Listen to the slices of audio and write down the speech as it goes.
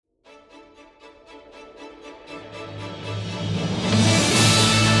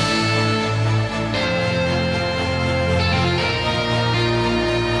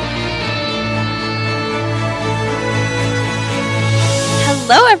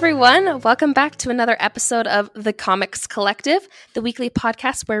Hello, everyone. Welcome back to another episode of The Comics Collective, the weekly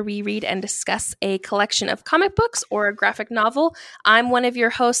podcast where we read and discuss a collection of comic books or a graphic novel. I'm one of your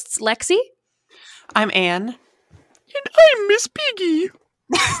hosts, Lexi. I'm Anne. And I'm Miss Piggy.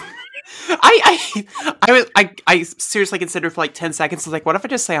 I seriously considered for like 10 seconds. I was like, what if I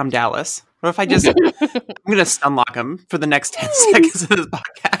just say I'm Dallas? What if I'm going to stun lock him for the next 10 seconds of this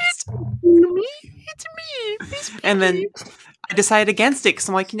podcast? It's me, Miss Piggy. And then I decided against it because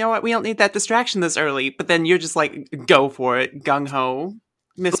I'm like, you know what? We don't need that distraction this early. But then you're just like, go for it. Gung ho.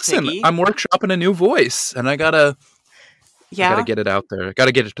 Miss Piggy. I'm workshopping a new voice and I gotta get it out there. I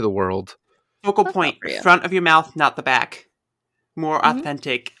gotta get it to the world. Focal point, front of your mouth, not the back. More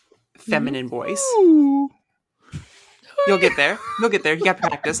authentic, feminine voice. Ooh. You'll get there. You'll get there. You got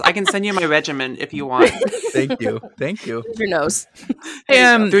practice. I can send you my regimen if you want. Thank you. Through your nose.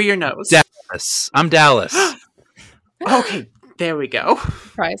 Through your nose. Dallas. I'm Dallas. Okay, there we go.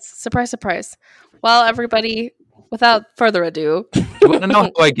 Surprise. Well, everybody, without further ado. You want to know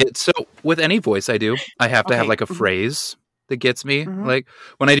how I get? So, with any voice I do, I have to have like a phrase that gets me. Mm-hmm. Like,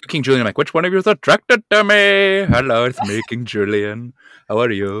 when I do King Julian, I'm like, which one of you is attracted to me? Hello, it's me, King Julian. How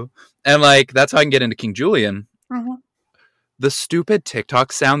are you? And like, that's how I can get into King Julian. Mm-hmm. The stupid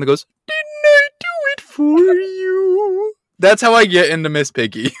TikTok sound that goes, didn't I do it for you? That's how I get into Miss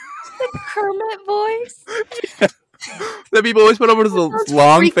Piggy. The Kermit voice. That people always put over those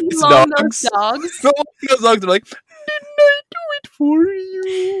long-faced dogs. Those dogs are like, didn't I do it for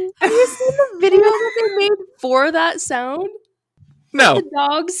you? Have you seen the video that they made for that sound? No. The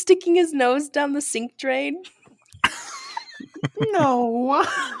dog sticking his nose down the sink drain. No.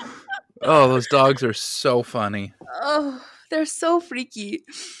 Oh, those dogs are so funny. Oh, they're so freaky.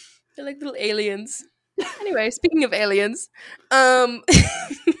 They're like little aliens. Anyway, speaking of aliens,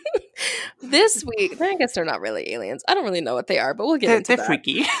 this week, I guess they're not really aliens. I don't really know what they are, but we'll get into that. They're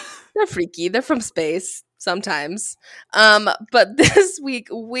freaky. They're freaky. They're from space sometimes. But this week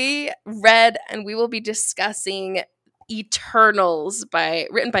we read and we will be discussing Eternals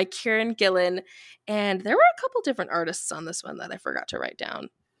written by Kieran Gillen. And there were a couple different artists on this one that I forgot to write down.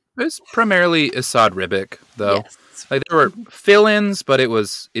 It was primarily Esad Ribic, though. Yes. Like there were fill-ins, but it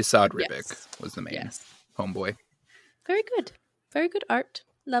was Esad Ribic was the main homeboy. Very good. Very good art.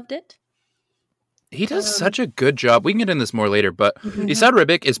 Loved it. He does such a good job. We can get into this more later, but Esad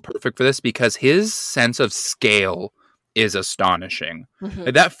Ribic is perfect for this because his sense of scale is astonishing.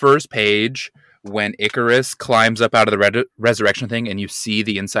 Like that first page, when Icarus climbs up out of the resurrection thing and you see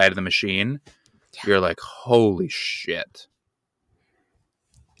the inside of the machine, you're like, holy shit.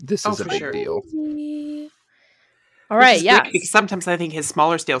 This is a big deal. All right, Because sometimes I think his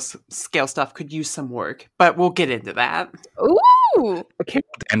smaller scale stuff could use some work, but we'll get into that. Ooh! Okay,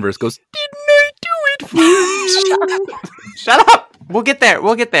 Danvers goes, didn't I do it for you? Shut up! We'll get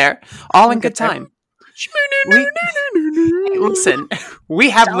there. All in good time. Listen, we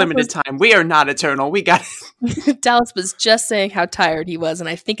have limited time. We are not eternal. We got it. Dallas was just saying how tired he was, and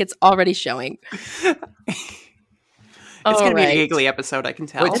I think it's already showing. It's going to be a giggly episode, I can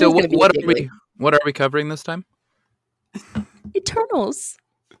tell. Wait, so what are we covering this time? Eternals.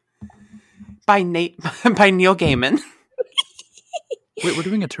 By Neil Gaiman. Wait, we're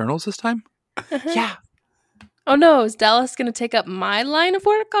doing Eternals this time? Yeah. Oh no, is Dallas going to take up my line of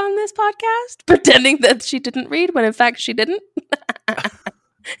work on this podcast? Pretending that she didn't read when in fact she didn't?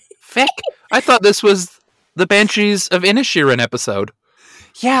 Feck. I thought this was the Banshees of Inisherin episode.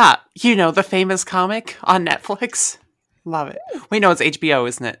 Yeah, the famous comic on Netflix. Love it. Wait, no, it's HBO,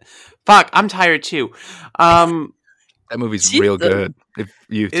 isn't it? Fuck, I'm tired too. That movie's real good. If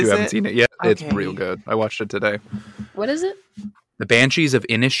you two haven't seen it yet, it's real good. I watched it today. What is it? The Banshees of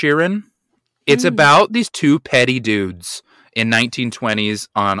Inisherin. It's about these two petty dudes in 1920s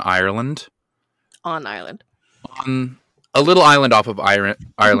on Ireland. On Ireland. On a little island off of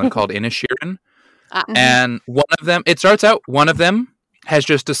Ireland called Inisherin. And it starts out, one of them has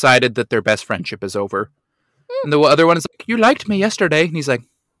just decided that their best friendship is over. And the other one is like, you liked me yesterday. And he's like,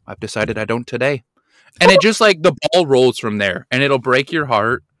 I've decided I don't today. And it just like the ball rolls from there. And it'll break your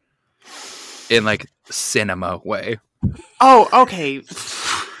heart in like cinema way. Oh, okay.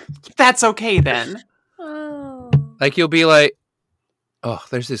 That's okay then. Oh. Like you'll be like, oh,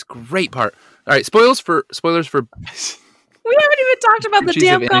 there's this great part. All right, spoilers for. We haven't even talked about the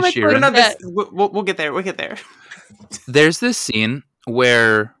damn comic book yet. We'll get there. We'll get there. There's this scene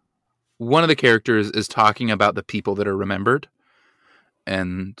where one of the characters is talking about the people that are remembered,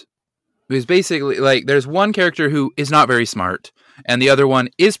 and it was basically like there's one character who is not very smart, and the other one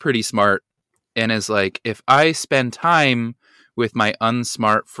is pretty smart, and is like, if I spend time with my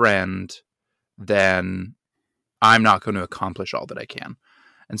unsmart friend, then I'm not going to accomplish all that I can.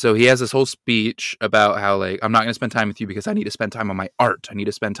 And so he has this whole speech about how, like, I'm not going to spend time with you because I need to spend time on my art. I need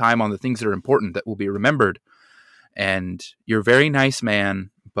to spend time on the things that are important that will be remembered. And you're a very nice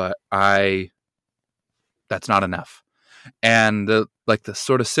man, but that's not enough. And the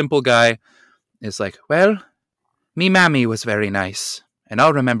sort of simple guy is like, well, me mammy was very nice, and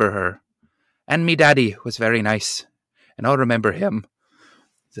I'll remember her. And me daddy was very nice, and I'll remember him.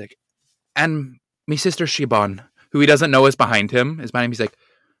 He's like, and me sister Shibon, who he doesn't know is behind him. He's like,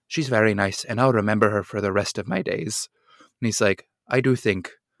 she's very nice, and I'll remember her for the rest of my days. And he's like, I do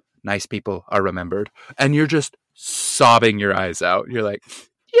think nice people are remembered. And you're just sobbing your eyes out. You're like,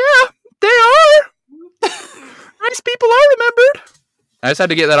 yeah, they are. Nice people are remembered. I just had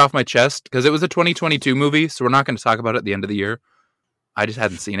to get that off my chest because it was a 2022 movie, so we're not going to talk about it at the end of the year. I just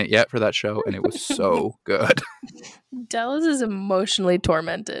hadn't seen it yet for that show, and it was so good. Dallas is emotionally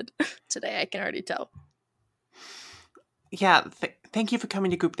tormented today, I can already tell. Yeah, thank you for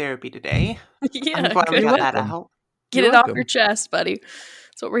coming to group therapy today. Yeah, I'm glad we got that out. Get it off your chest, buddy.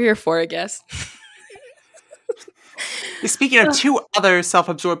 That's what we're here for, I guess. Speaking of two other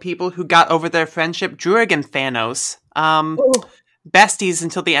self-absorbed people who got over their friendship, Druig and Thanos. Besties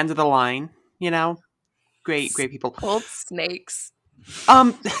until the end of the line, you know? Great people. Old snakes.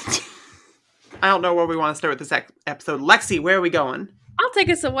 I don't know where we want to start with this episode. Lexi, where are we going? I'll take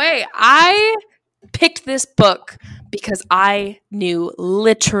us away. I picked this book because I knew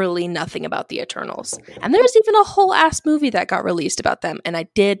literally nothing about the Eternals. And there's even a whole ass movie that got released about them, and I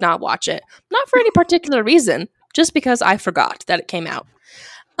did not watch it. Not for any particular reason, just because I forgot that it came out.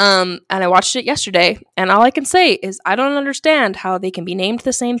 And I watched it yesterday, and all I can say is I don't understand how they can be named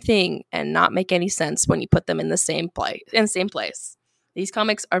the same thing and not make any sense when you put them in the same place. These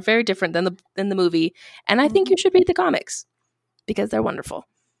comics are very different than the movie, and I think you should read the comics because they're wonderful.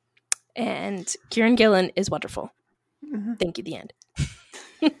 And Kieran Gillen is wonderful. Mm-hmm. Thank you, the end.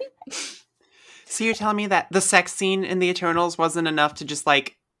 So you're telling me that the sex scene in the Eternals wasn't enough to just,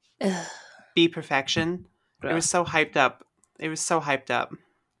 like, be perfection? It was so hyped up.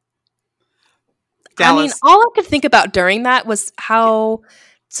 Dallas. I mean, all I could think about during that was how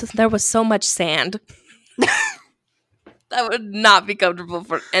there was so much sand. That would not be comfortable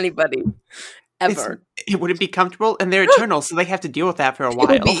for anybody, ever. It wouldn't be comfortable, and they're Eternals, so they have to deal with that for a while.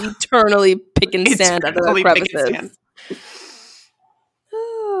 They would be eternally picking sand out of their crevices.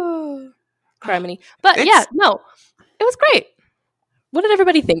 Criminy. But yeah, no, it was great. What did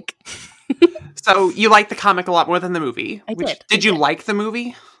everybody think? So you liked the comic a lot more than the movie. I did. Did you like the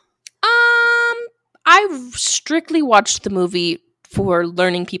movie? I strictly watched the movie for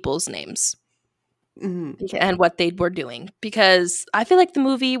learning people's names and what they were doing, because I feel like the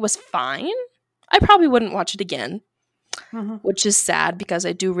movie was fine. I probably wouldn't watch it again, which is sad because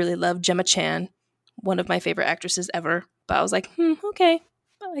I do really love Gemma Chan, one of my favorite actresses ever. But I was like, okay,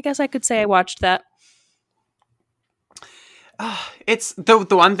 well, I guess I could say I watched that. It's the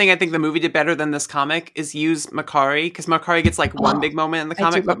one thing I think the movie did better than this comic is use Makkari, because Makkari gets like one big moment in the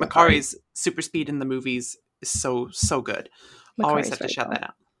comic, but Makkari's super speed in the movies is so good. Makkari's always have to shout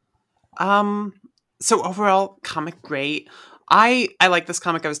that out. So overall, comic great. I like this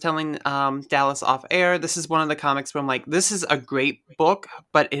comic. I was telling Dallas off air, this is one of the comics where I'm like, this is a great book,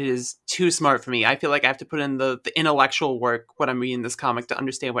 but it is too smart for me. I feel like I have to put in the intellectual work when I'm reading this comic to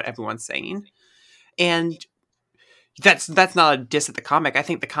understand what everyone's saying. And that's not a diss at the comic. I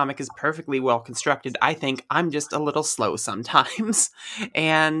think the comic is perfectly well constructed. I think I'm just a little slow sometimes.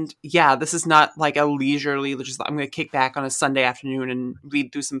 And yeah, this is not like a leisurely, just I'm going to kick back on a Sunday afternoon and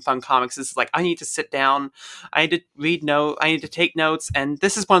read through some fun comics. This is like, I need to sit down. I need to take notes. And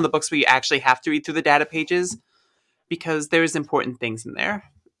this is one of the books where you actually have to read through the data pages because there's important things in there.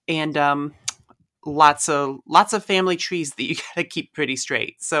 And lots of family trees that you got to keep pretty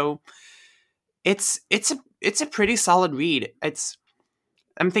straight. So it's a pretty solid read.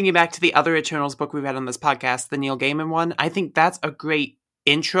 I'm thinking back to the other Eternals book we've had on this podcast, the Neil Gaiman one. I think that's a great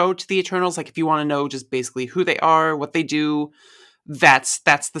intro to the Eternals. Like if you want to know just basically who they are, what they do, that's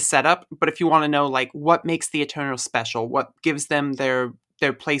the setup. But if you want to know like what makes the Eternals special, what gives them their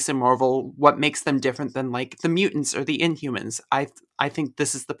place in Marvel, what makes them different than like the mutants or the Inhumans, I think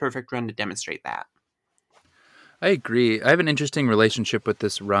this is the perfect run to demonstrate that. I agree. I have an interesting relationship with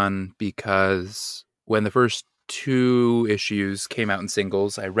this run because when the first 2 issues came out in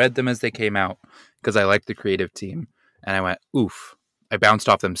singles, I read them as they came out because I liked the creative team. And I went, oof. I bounced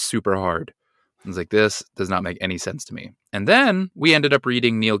off them super hard. I was like, this does not make any sense to me. And then we ended up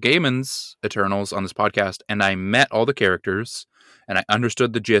reading Neil Gaiman's Eternals on this podcast, and I met all the characters, and I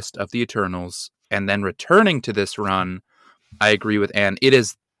understood the gist of the Eternals. And then returning to this run, I agree with Anne. It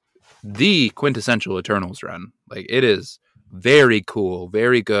is the quintessential Eternals run. Like, it is very cool,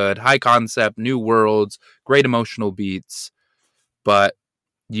 very good, high concept, new worlds, great emotional beats, but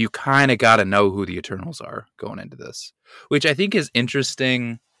you kind of got to know who the Eternals are going into this, which I think is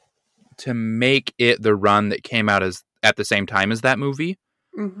interesting to make it the run that came out as at the same time as that movie.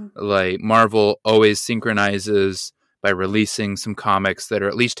 Mm-hmm. Like, Marvel always synchronizes by releasing some comics that are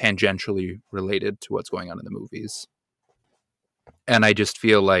at least tangentially related to what's going on in the movies. And I just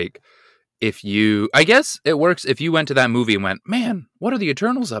feel like I guess it works if you went to that movie and went, man, what are the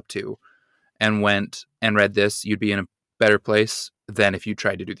Eternals up to? And went and read this, you'd be in a better place than if you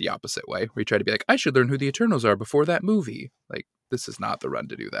tried to do the opposite way, where you try to be like, I should learn who the Eternals are before that movie. Like, this is not the run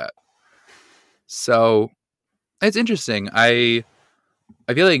to do that. So it's interesting. I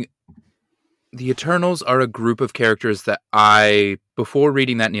feel like the Eternals are a group of characters that before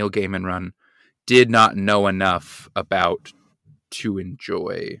reading that Neil Gaiman run, did not know enough about to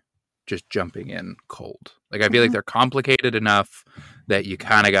enjoy just jumping in cold. Like, I feel like they're complicated enough that you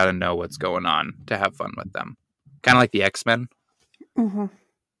kind of got to know what's going on to have fun with them. Kind of like the X-Men,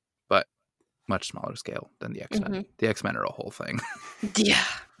 but much smaller scale than the X-Men. Mm-hmm. The X-Men are a whole thing. Yeah,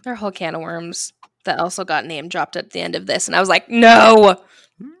 they're a whole can of worms that also got name dropped at the end of this, and I was like, no,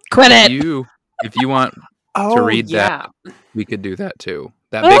 quit it. If you want to read that, we could do that too.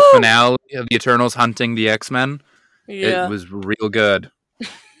 That big finale of the Eternals hunting the X-Men, it was real good.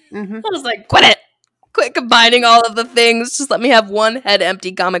 I was like, quit it. Quit combining all of the things. Just let me have one head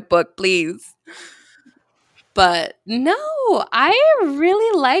empty comic book, please. But no, I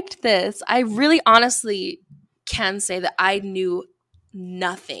really liked this. I really honestly can say that I knew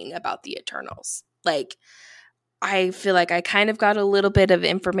nothing about the Eternals. Like, I feel like I kind of got a little bit of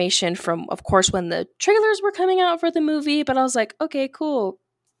information from, of course, when the trailers were coming out for the movie, but I was like, okay, cool.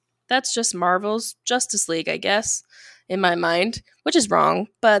 That's just Marvel's Justice League, I guess, in my mind, which is wrong,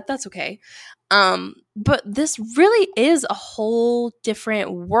 but that's okay. But this really is a whole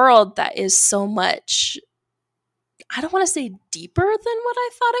different world that is so much, I don't want to say deeper than what I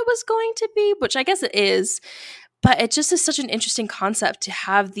thought it was going to be, which I guess it is. But it just is such an interesting concept to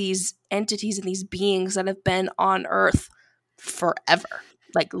have these entities and these beings that have been on Earth forever,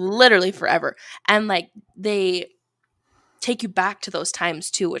 like literally forever. And like they take you back to those times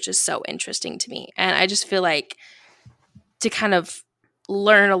too, which is so interesting to me. And I just feel like to kind of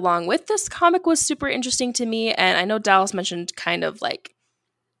learn along with this comic was super interesting to me. And I know Dallas mentioned kind of like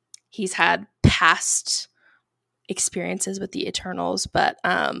he's had past experiences with the Eternals, but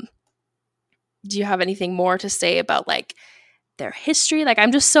do you have anything more to say about like their history? Like,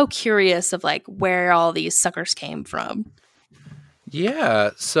 I'm just so curious of like where all these suckers came from. Yeah,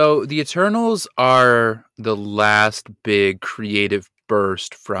 so the Eternals are the last big creative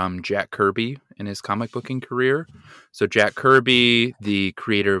burst from Jack Kirby in his comic booking career. So Jack Kirby, the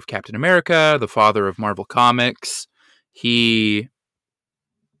creator of Captain America, the father of Marvel Comics, he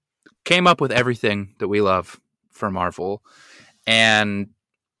came up with everything that we love for Marvel. And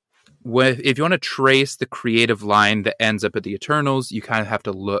if you want to trace the creative line that ends up at the Eternals, you kind of have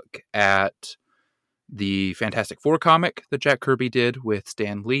to look at the Fantastic Four comic that Jack Kirby did with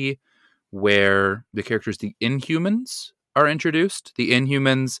Stan Lee, where the characters, the Inhumans, are introduced. The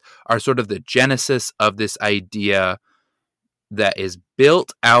Inhumans are sort of the genesis of this idea that is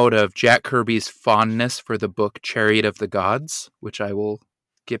built out of Jack Kirby's fondness for the book Chariot of the Gods, which I will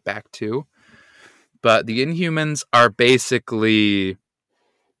get back to. But the Inhumans are basically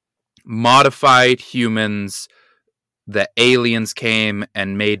modified humans that aliens came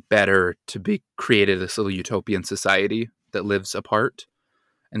and made better to be created this little utopian society that lives apart.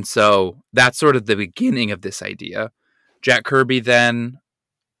 And so that's sort of the beginning of this idea. Jack Kirby then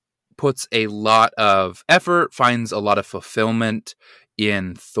puts a lot of effort, finds a lot of fulfillment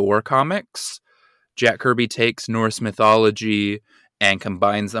in Thor comics. Jack Kirby takes Norse mythology and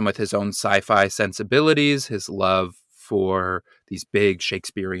combines them with his own sci-fi sensibilities, his love for these big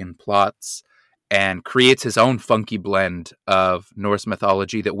Shakespearean plots, and creates his own funky blend of Norse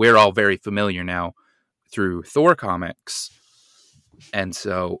mythology that we're all very familiar now through Thor comics. And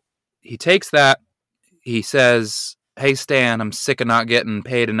so he takes that, he says, hey, Stan, I'm sick of not getting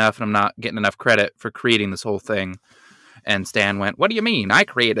paid enough and I'm not getting enough credit for creating this whole thing. And Stan went, what do you mean? I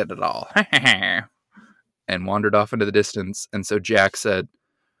created it all. And wandered off into the distance. And so Jack said,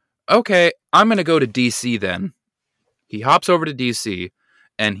 okay, I'm going to go to DC then. He hops over to DC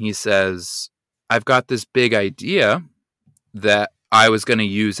and he says, I've got this big idea that I was going to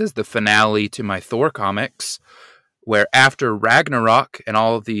use as the finale to my Thor comics, where after Ragnarok and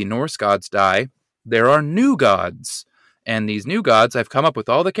all of the Norse gods die, there are new gods. And these new gods, I've come up with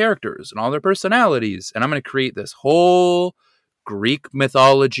all the characters and all their personalities, and I'm going to create this whole Greek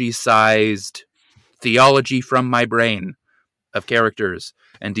mythology-sized theology from my brain of characters.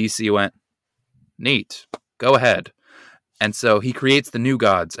 And DC went, neat, go ahead. And so he creates the new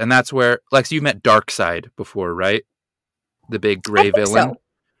gods. And that's where, Lex, you've met Darkseid before, right? The big gray villain. So.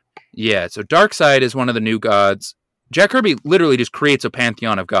 Yeah, so Darkseid is one of the new gods. Jack Kirby literally just creates a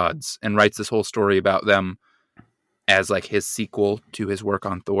pantheon of gods and writes this whole story about them as like his sequel to his work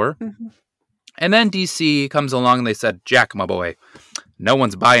on Thor. Mm-hmm. And then DC comes along and they said, Jack, my boy, no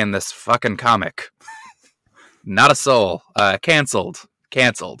one's buying this fucking comic. Not a soul. Canceled.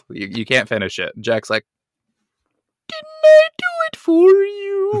 You can't finish it. Jack's like, didn't I do it for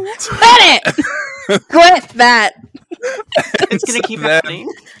you? Quit it! Quit that! It's going to keep happening.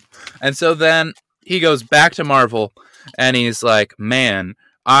 And so then he goes back to Marvel and he's like, man,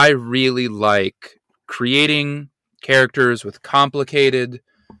 I really like creating characters with complicated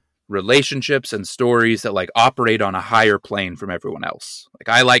relationships and stories that like operate on a higher plane from everyone else. Like,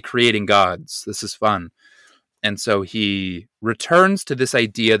 I like creating gods. This is fun. And so he returns to this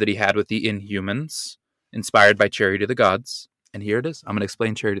idea that he had with the Inhumans, inspired by Chariot of the Gods. And here it is. I'm going to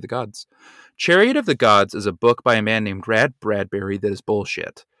explain Chariot of the Gods. Chariot of the Gods is a book by a man named Brad Bradbury that is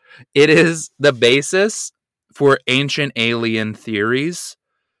bullshit. It is the basis for ancient alien theories.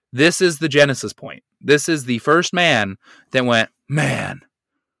 This is the genesis point. This is the first man that went, man,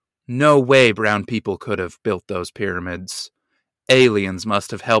 no way brown people could have built those pyramids. Aliens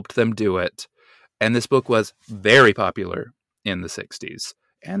must have helped them do it. And this book was very popular in the 60s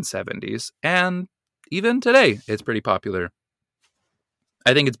and 70s. And even today, it's pretty popular.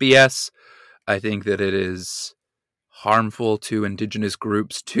 I think it's BS. I think that it is harmful to indigenous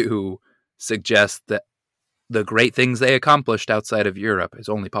groups to suggest that the great things they accomplished outside of Europe is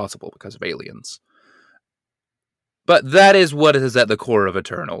only possible because of aliens. But that is what is at the core of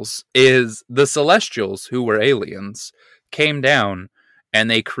Eternals, is the Celestials, who were aliens, came down and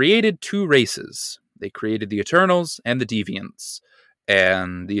they created two races. They created the Eternals and the Deviants.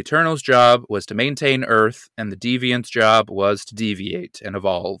 And the Eternals' job was to maintain Earth, and the Deviants' job was to deviate and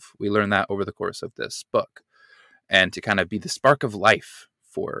evolve. We learn that over the course of this book. And to kind of be the spark of life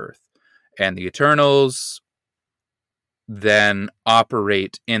for Earth. And the Eternals then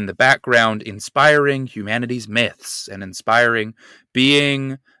operate in the background, inspiring humanity's myths and inspiring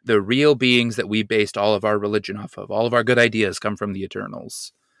being the real beings that we based all of our religion off of. All of our good ideas come from the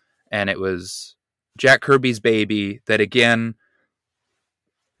Eternals. And it was Jack Kirby's baby that, again,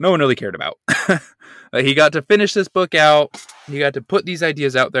 no one really cared about. He got to finish this book out. He got to put these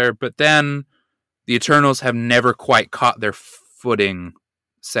ideas out there, but then the Eternals have never quite caught their footing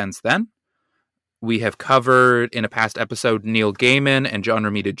since then. We have covered in a past episode Neil Gaiman and John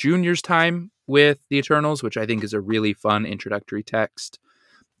Romita Jr.'s time with the Eternals, which I think is a really fun introductory text.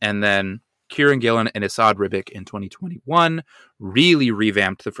 And then Kieran Gillen and Asad Ribic in 2021 really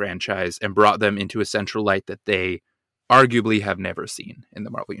revamped the franchise and brought them into a central light that they arguably have never seen in the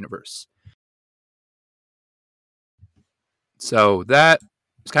Marvel Universe. So that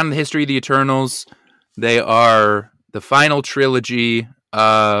is kind of the history of the Eternals. They are the final trilogy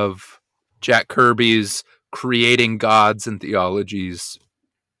of Jack Kirby's creating gods and theologies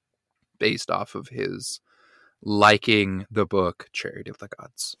based off of his liking the book Chariot of the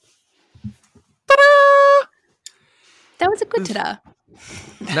Gods. Ta-da! That was a good ta-da.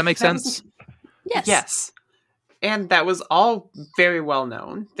 Does that make sense? Yes. Yes. And that was all very well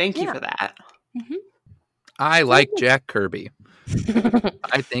known. Thank you for that. Mm-hmm. I like Jack Kirby.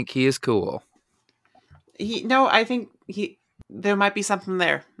 I think he is cool. I think there might be something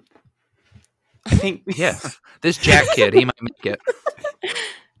there. I think, yeah, this Jack kid, he might make it.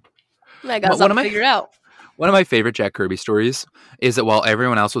 I got something to figure out. One of my favorite Jack Kirby stories is that while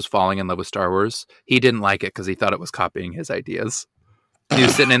everyone else was falling in love with Star Wars, he didn't like it because he thought it was copying his ideas. He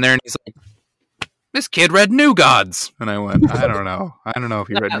was sitting in there and he's like, "This kid read New Gods," and I went, "I don't know if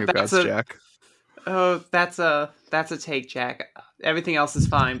he read New Gods, Jack." Oh, that's a take, Jack. Everything else is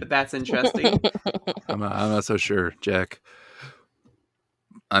fine, but that's interesting. I'm not so sure, Jack.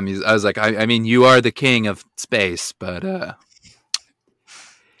 I was like, I mean, you are the king of space, but I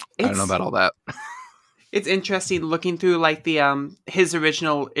don't know about all that. It's interesting looking through like the his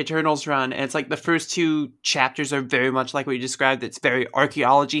original Eternals run, and it's like the first two chapters are very much like what you described. It's very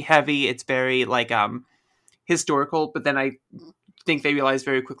archaeology heavy. It's very like historical, but then I think they realized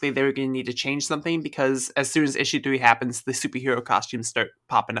very quickly they were going to need to change something because as soon as issue 3 happens, the superhero costumes start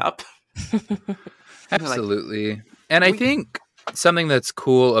popping up. Absolutely, and I think something that's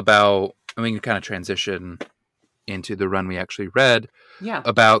cool about, I mean, you kind of transition into the run we actually read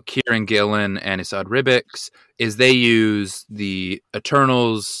about Kieran Gillen and Asad Ribic is they use the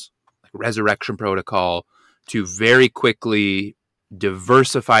Eternals resurrection protocol to very quickly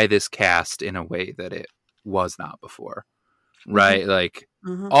diversify this cast in a way that it was not before. Right? Like,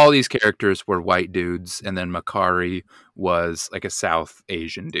 Mm-hmm. all these characters were white dudes, and then Makkari was like a South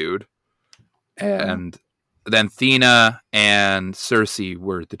Asian dude. And then Thena and Cersei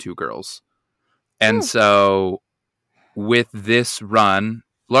were the two girls. And so with this run,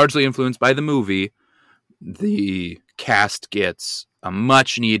 largely influenced by the movie, the cast gets a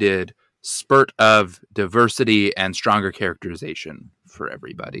much needed spurt of diversity and stronger characterization for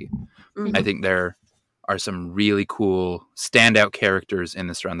everybody. Mm-hmm. I think there are some really cool standout characters in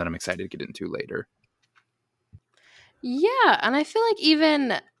this run that I'm excited to get into later. Yeah, and I feel like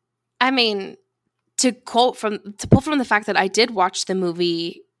even, I mean, to pull from the fact that I did watch the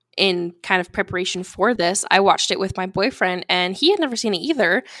movie in kind of preparation for this, I watched it with my boyfriend, and he had never seen it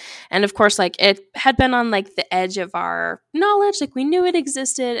either. And of course, like, it had been on like the edge of our knowledge, like we knew it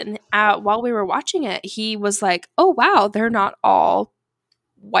existed. And while we were watching it, he was like, "Oh wow, they're not all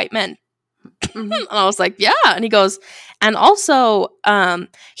white men." And I was like, yeah. And he goes, and also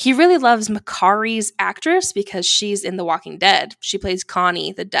he really loves Makkari's actress because she's in The Walking Dead. She plays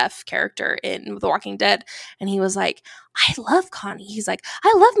Connie, the deaf character in The Walking Dead. And he was like, I love Connie. He's like,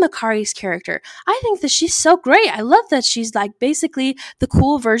 I love Makkari's character. I think that she's so great. I love that she's like basically the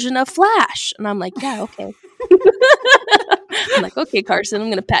cool version of Flash. And I'm like, yeah, okay. I'm like, okay, Carson, I'm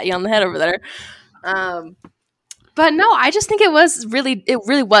going to pat you on the head over there. But no, I just think it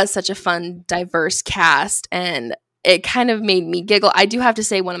really was such a fun, diverse cast, and it kind of made me giggle. I do have to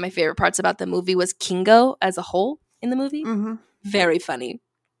say one of my favorite parts about the movie was Kingo as a whole in the movie. Mm-hmm. Very funny.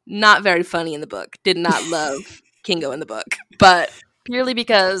 Not very funny in the book. Did not love Kingo in the book, but purely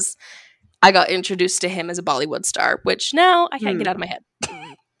because I got introduced to him as a Bollywood star, which now I can't get out of my head.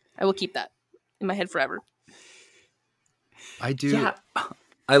 I will keep that in my head forever. I do. Yeah.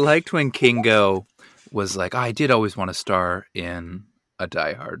 I liked when Kingo was like, I did always want to star in a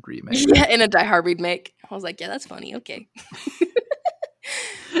Die Hard remake. Yeah, in a Die Hard remake. I was like, yeah, that's funny. Okay.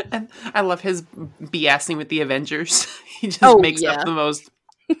 And I love his BSing with the Avengers. He just makes up the most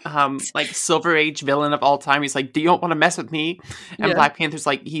like Silver Age villain of all time. He's like, do you want to mess with me? And Black Panther's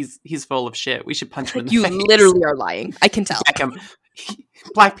like, he's full of shit. We should punch him in the face. You literally are lying. I can tell.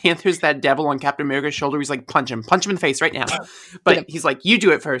 Black Panther's that devil on Captain America's shoulder. He's like, punch him in the face right now. But he's like, you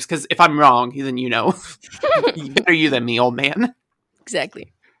do it first, because if I'm wrong, then you know. Better you than me, old man.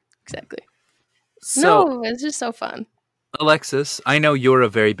 Exactly. So, no, it's just so fun. Alexis, I know you're a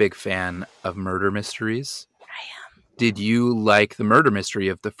very big fan of murder mysteries. I am. Did you like the murder mystery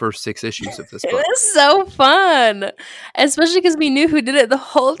of the first 6 issues of this book? It was so fun, especially because we knew who did it the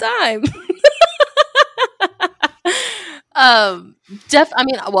whole time.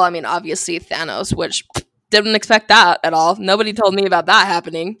 Obviously Thanos, which didn't expect that at all. Nobody told me about that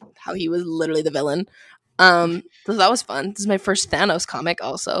happening. How he was literally the villain. So that was fun. This is my first Thanos comic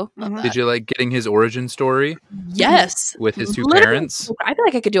also. Did you like getting his origin story? Yes. With his two Literally, parents? I feel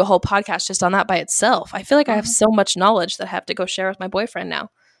like I could do a whole podcast just on that by itself. I feel like I have so much knowledge that I have to go share with my boyfriend now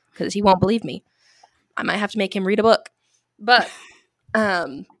because he won't believe me. I might have to make him read a book. But,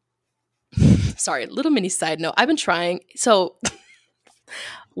 sorry, little mini side note. I've been trying. So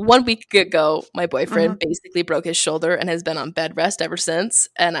 1 week ago, my boyfriend basically broke his shoulder and has been on bed rest ever since.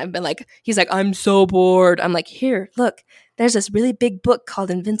 And I've been like, he's like, I'm so bored. I'm like, here, look, there's this really big book called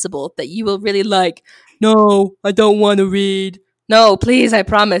Invincible that you will really like. No, I don't want to read. No, please, I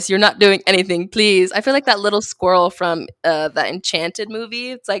promise. You're not doing anything, please. I feel like that little squirrel from that Enchanted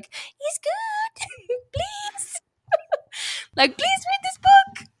movie. It's like, he's good. Please. Like, please read this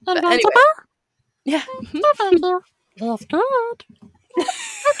book. But anyway. Yeah. That's good.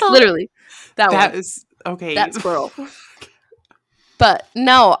 Literally. That is okay. That squirrel. But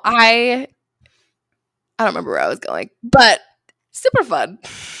no, I don't remember where I was going. But super fun.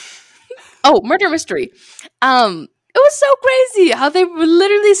 Oh, murder mystery. It was so crazy how they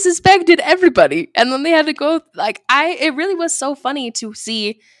literally suspected everybody. And then they had to go it really was so funny to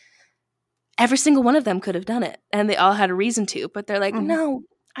see every single one of them could have done it. And they all had a reason to, but they're like, no,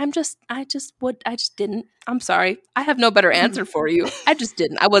 I just didn't. I'm sorry. I have no better answer for you. I just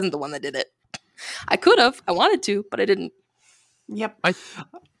didn't. I wasn't the one that did it. I could have. I wanted to, but I didn't. Yep.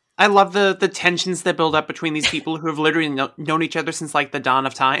 I love the tensions that build up between these people who have literally known each other since like the dawn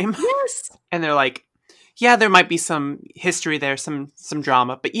of time. Yes. And they're like, yeah, there might be some history there, some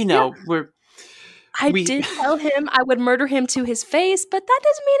drama, but I did tell him I would murder him to his face, but that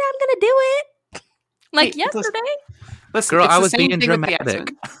doesn't mean I'm going to do it. Like yesterday. Listen, girl, I was being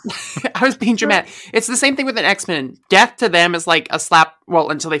dramatic. I was being dramatic. It's the same thing with an X-Men. Death to them is like a slap. Well,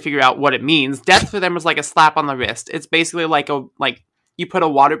 until they figure out what it means. Death for them is like a slap on the wrist. It's basically like you put a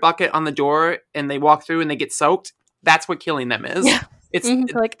water bucket on the door and they walk through and they get soaked. that's what killing them is. Yeah. It's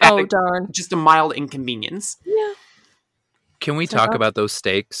like, oh, darn. Just a mild inconvenience. Yeah. Can we talk about those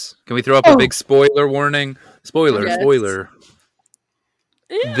stakes? Can we throw up a big spoiler warning? Spoiler.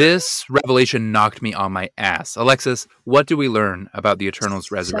 Yeah. This revelation knocked me on my ass. Alexis, what do we learn about the Eternals'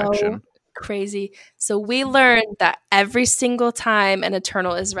 resurrection? Crazy. So we learned that every single time an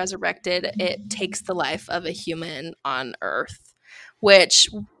Eternal is resurrected, it takes the life of a human on Earth, which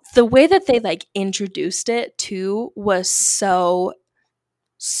the way that they like introduced it too was so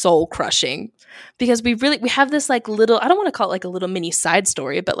soul crushing, because we have this like little, I don't want to call it like a little mini side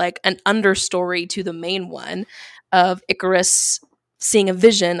story, but like an understory to the main one of Ikaris seeing a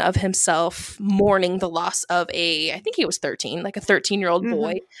vision of himself mourning the loss of I think he was 13, like a 13-year-old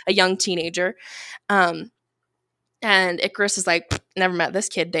boy, a young teenager. And Ikaris is like, never met this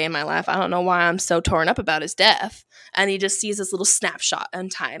kid day in my life. I don't know why I'm so torn up about his death. And he just sees this little snapshot in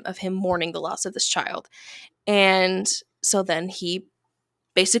time of him mourning the loss of this child. And so then he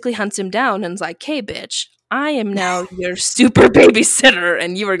basically hunts him down and is like, hey, bitch, I am now your super babysitter,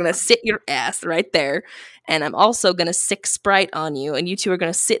 and you are going to sit your ass right there. And I'm also going to sick Sprite on you, and you two are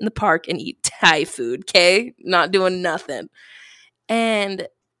going to sit in the park and eat Thai food, okay? Not doing nothing. And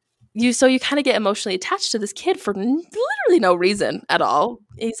you kind of get emotionally attached to this kid for literally no reason at all.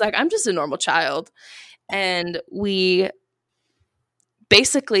 He's like, I'm just a normal child. And we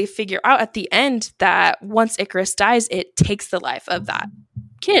basically figure out at the end that once Ikaris dies, it takes the life of that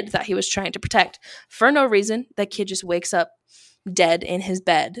kid that he was trying to protect for no reason. That kid just wakes up dead in his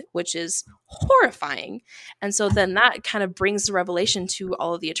bed, which is horrifying. And so then that kind of brings the revelation to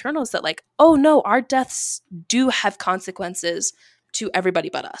all of the Eternals that like, oh no, our deaths do have consequences to everybody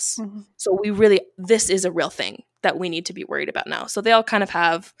but us. So this is a real thing that we need to be worried about now. So they all kind of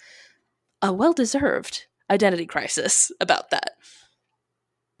have a well-deserved identity crisis about that.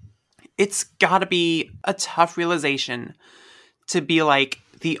 It's gotta be a tough realization to be like,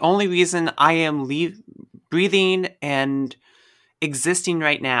 the only reason I am breathing and existing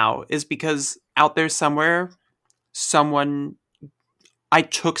right now is because out there somewhere, I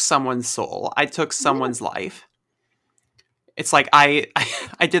took someone's soul. I took someone's life. It's like I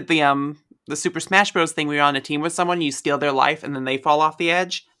did the Super Smash Bros. Thing where you're on a team with someone, you steal their life, and then they fall off the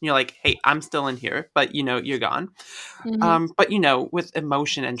edge. And you're like, hey, I'm still in here, but you're gone. But with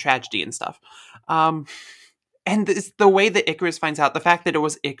emotion and tragedy and stuff. And the way that Ikaris finds out, the fact that it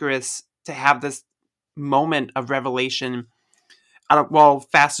was Ikaris to have this moment of revelation, while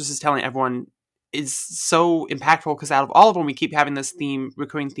Phastos is telling everyone, is so impactful, because out of all of them, we keep having this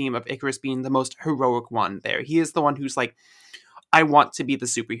recurring theme of Ikaris being the most heroic one there. He is the one who's like, I want to be the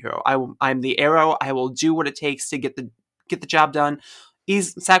superhero. I'm the arrow. I will do what it takes to get the job done.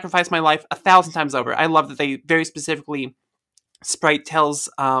 He's sacrificed my life 1,000 times over. I love that they very specifically, Sprite tells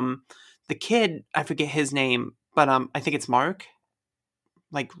the kid, I forget his name, but I think it's Mark.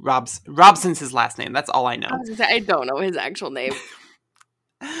 Like Robson's his last name. That's all I know. I don't know his actual name.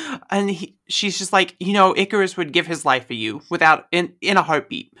 And she's just like, Ikaris would give his life for you without in a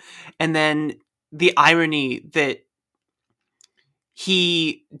heartbeat. And then the irony that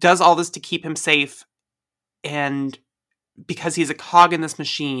he does all this to keep him safe, and because he's a cog in this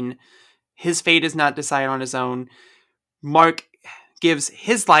machine, his fate is not decided on his own. Mark gives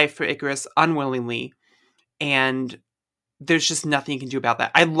his life for Ikaris unwillingly, and there's just nothing you can do about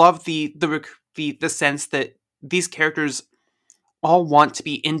that. I love the sense that these characters all want to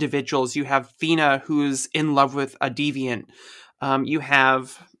be individuals. You have Thena, who's in love with a deviant. You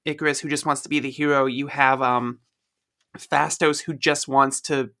have Ikaris, who just wants to be the hero. You have Phastos, who just wants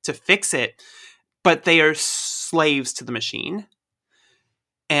to fix it, but they are slaves to the machine.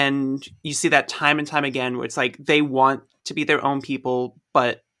 And you see that time and time again, where it's like they want to be their own people,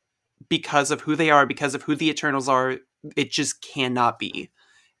 but because of who they are, because of who the Eternals are, it just cannot be.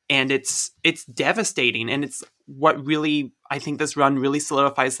 And it's devastating. And it's what really, I think this run really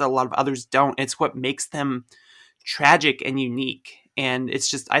solidifies that a lot of others don't. It's what makes them tragic and unique. And it's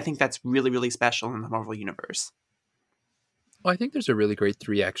just, I think that's really, really special in the Marvel Universe. Well, I think there's a really great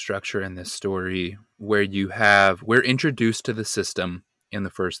 3-act structure in this story where we're introduced to the system in the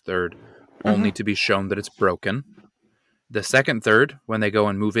first third, only to be shown that it's broken. The second third, when they go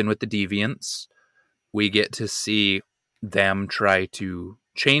and move in with the deviants, we get to see them try to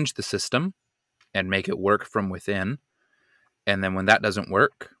change the system and make it work from within. And then when that doesn't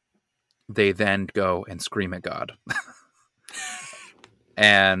work, they then go and scream at God.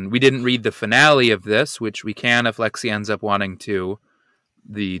 And we didn't read the finale of this, which we can if Lexi ends up wanting to.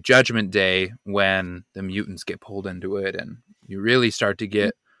 The Judgment Day, when the mutants get pulled into it, and you really start to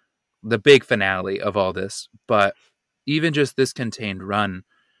get the big finale of all this. But even just this contained run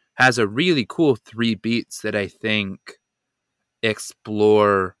has a really cool 3 beats that I think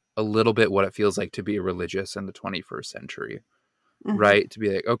explore a little bit what it feels like to be religious in the 21st century, right? To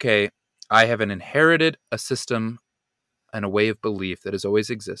be like, okay, I have inherited a system and a way of belief that has always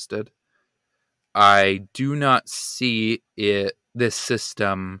existed. I do not see this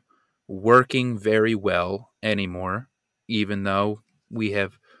system working very well anymore, even though we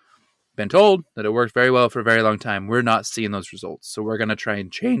have been told that it worked very well for a very long time. We're not seeing those results. So we're going to try and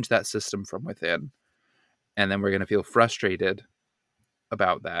change that system from within. And then we're going to feel frustrated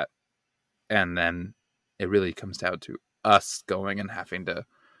about that. And then it really comes down to us going and having to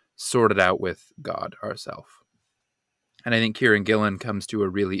sort it out with God ourselves. And I think Kieran Gillen comes to a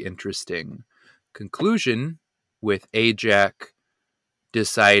really interesting conclusion with Ajax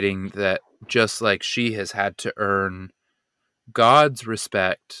deciding that just like she has had to earn God's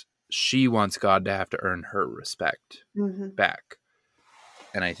respect, she wants God to have to earn her respect back.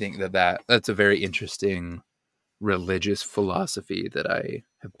 And I think that's a very interesting religious philosophy that I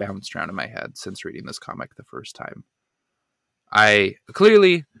have bounced around in my head since reading this comic the first time.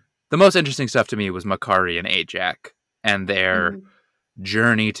 The most interesting stuff to me was Makkari and Ajax and their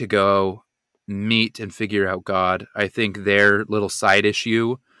journey to go meet and figure out God. I think their little side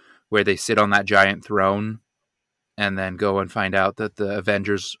issue where they sit on that giant throne and then go and find out that the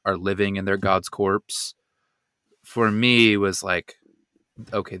Avengers are living in their God's corpse, for me was like,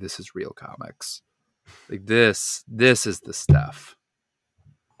 okay, this is real comics. Like this is the stuff.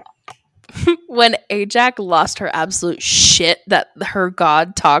 When Ajax lost her absolute shit that her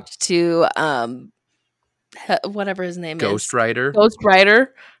god talked to whatever his name Ghost Rider. Ghost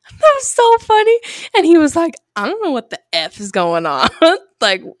Rider. That was so funny. And he was like, I don't know what the F is going on.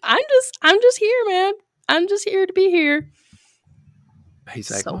 Like, I'm just here, man. I'm just here to be here.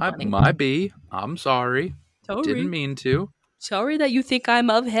 He's like, so my B. I'm sorry. Didn't mean to. Sorry that you think I'm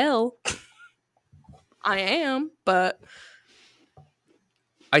of hell. I am, but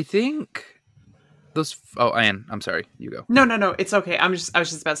I think those. Oh, Anne, I'm sorry. You go. No. It's okay. I was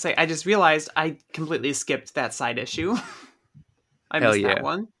just about to say. I just realized I completely skipped that side issue. I missed that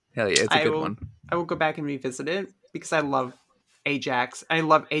one. Hell yeah, it's a good one. I will go back and revisit it because I love Ajax. I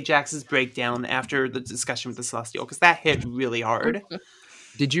love Ajax's breakdown after the discussion with the Celestial because that hit really hard.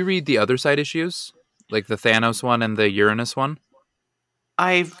 Did you read the other side issues, like the Thanos one and the Uranus one?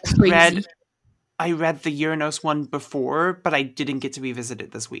 I read the Uranus one before, but I didn't get to revisit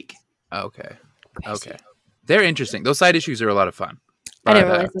it this week. Okay. Okay. They're interesting. Those side issues are a lot of fun. I didn't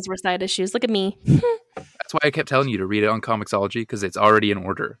realize those were side issues. Look at me. That's why I kept telling you to read it on Comixology, because it's already in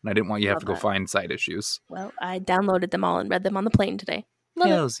order. And I didn't want you to have to go find side issues. Well, I downloaded them all and read them on the plane today.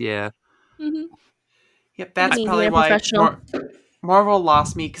 Hells yeah. Mm-hmm. Yep, that's probably why Marvel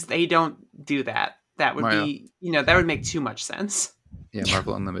lost me, because they don't do that. That would be, that would make too much sense. Yeah,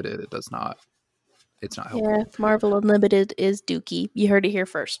 Marvel Unlimited, it does not. It's not helpful. Yeah, Marvel Unlimited is dookie. You heard it here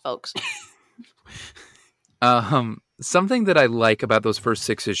first, folks. Something that I like about those first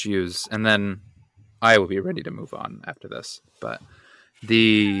 6 issues, and then I will be ready to move on after this, but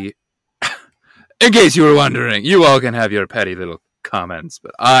in case you were wondering, you all can have your petty little comments,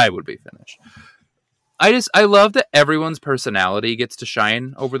 but I would be finished. I love that everyone's personality gets to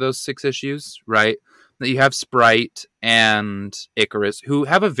shine over those 6 issues, right? That you have Sprite and Icarus, who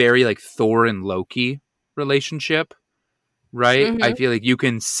have a very like Thor and Loki relationship, right? Mm-hmm. I feel like you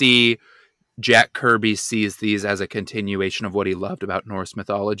can see Jack Kirby sees these as a continuation of what he loved about Norse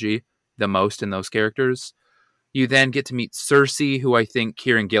mythology the most in those characters. You then get to meet Cersei, who I think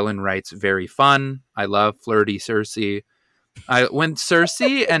Kieran Gillen writes very fun. I love flirty Cersei. When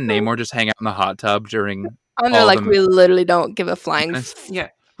Cersei and Namor just hang out in the hot tub during... And they're like, we literally don't give a flying... Yeah.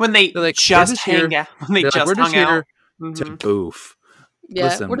 When they like, just hang out. When they just hung out. To boof. Yeah,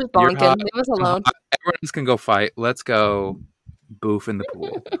 listen, we're just bonking. Leave us alone. Everyone else can go fight. Let's go boof in the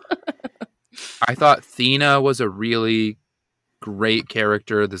pool. I thought Thena was a really great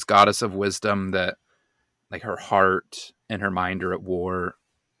character, this goddess of wisdom that like her heart and her mind are at war.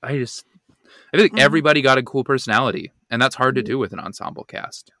 I feel like everybody got a cool personality, and that's hard to do with an ensemble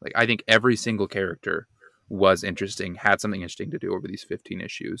cast. Like I think every single character was interesting, had something interesting to do over these 15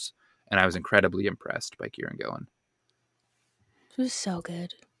 issues, and I was incredibly impressed by Kieran Gillen. It was so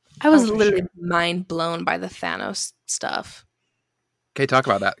good. I was literally mind blown by the Thanos stuff. Okay, talk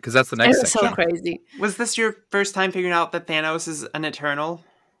about that, because that's the next section. It was so crazy. Was this your first time figuring out that Thanos is an Eternal?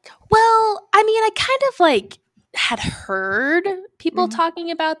 Well, I mean, I kind of like had heard people talking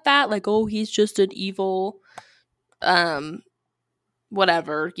about that, like, oh, he's just an evil,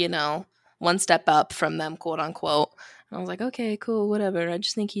 whatever, one step up from them, quote unquote. And I was like, okay, cool, whatever. I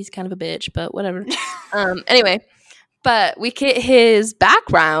just think he's kind of a bitch, but whatever. Anyway, But we get his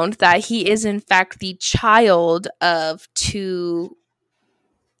background that he is in fact the child of two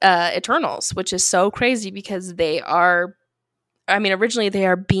Eternals, which is so crazy because they are, I mean, originally they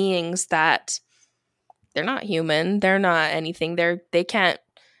are beings that they're not human. They're not anything. They can't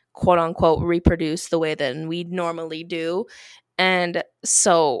quote unquote reproduce the way that we normally do. And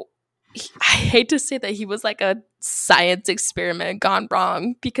so I hate to say that he was like a science experiment gone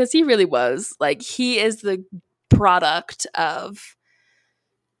wrong, because he really was. Like, he is the product of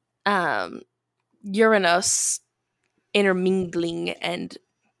Uranus intermingling and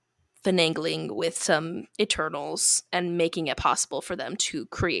finagling with some Eternals and making it possible for them to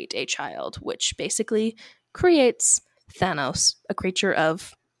create a child, which basically creates Thanos, a creature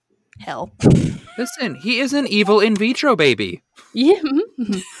of hell. Listen, he is an evil in vitro baby. Yeah.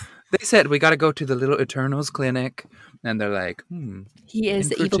 They said, we got to go to the little Eternals clinic. And they're like, he is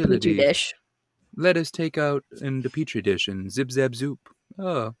the evil petri dish. Let us take out in the petri dish and zip zap zoop.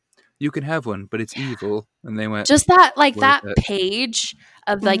 Oh, you can have one, but it's evil. And they went, just that, like, that page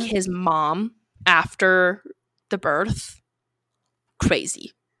of like his mom after the birth,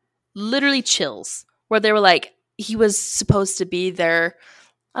 crazy, literally chills. Where they were like, he was supposed to be their,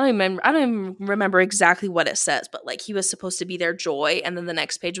 I don't even remember exactly what it says, but like he was supposed to be their joy, and then the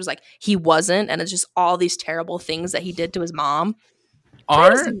next page was like he wasn't, and it's just all these terrible things that he did to his mom.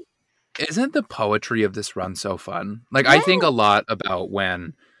 Isn't the poetry of this run so fun? Like, yeah. I think a lot about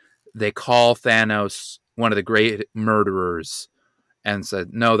when they call Thanos one of the great murderers and said,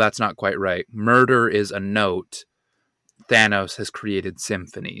 no, that's not quite right. Murder is a note. Thanos has created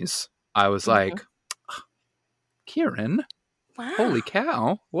symphonies. I was like, Kieran, wow. Holy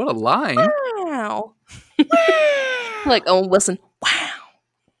cow, what a line. Wow. Like Owen Wilson, wow.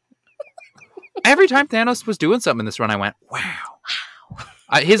 Every time Thanos was doing something in this run, I went, wow.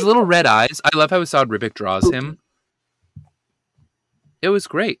 His little red eyes, I love how Asad Ribic draws him. It was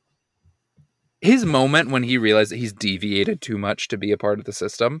great. His moment when he realized that he's deviated too much to be a part of the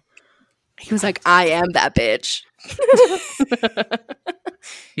system. He was like, I am that bitch.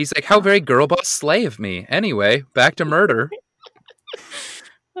 He's like, how very girl boss slay of me. Anyway, back to murder.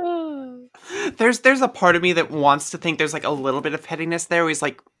 There's a part of me that wants to think there's like a little bit of pettiness there. Where he's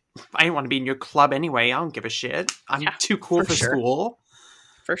like, I didn't want to be in your club anyway. I don't give a shit. I'm too cool for school.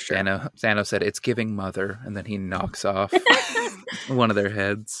 For sure. Thanos said, it's giving mother. And then he knocks off one of their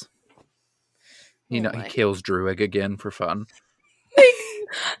heads. He kills Druig again for fun.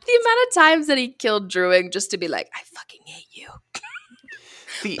 The amount of times that he killed Druig just to be like, I fucking hate you.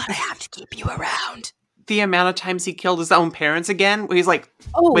 But I have to keep you around. The amount of times he killed his own parents again, where he's like,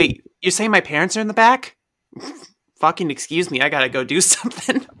 wait, you're saying my parents are in the back? Fucking excuse me, I gotta go do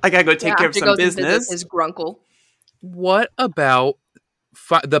something. I gotta go take care of some business. His grunkle. What about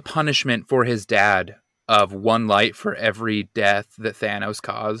the punishment for his dad of one light for every death that Thanos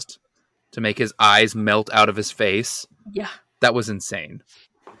caused to make his eyes melt out of his face? Yeah. That was insane.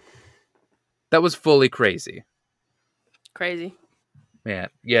 That was fully crazy. Crazy. Man,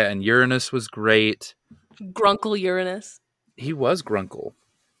 yeah, and Uranus was great. Grunkle Uranus. He was Grunkle.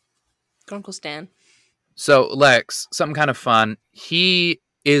 Grunkle Stan. So, Lex, something kind of fun. He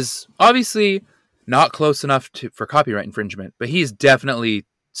is obviously not close enough for copyright infringement, but he's definitely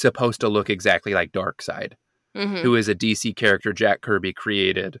supposed to look exactly like Darkseid, who is a DC character Jack Kirby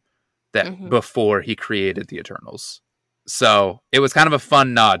created that before he created the Eternals. So, it was kind of a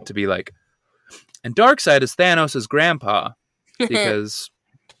fun nod to be like, and Darkseid is Thanos' grandpa, because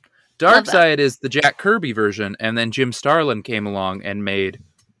Darkseid is the Jack Kirby version, and then Jim Starlin came along and made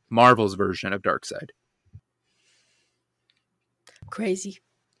Marvel's version of Darkseid.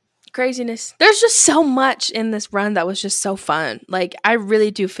 Craziness. There's just so much in this run that was just so fun. Like, I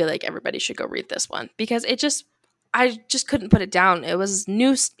really do feel like everybody should go read this one, because I just couldn't put it down. It was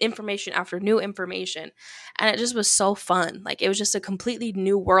new information after new information, and it just was so fun. Like, it was just a completely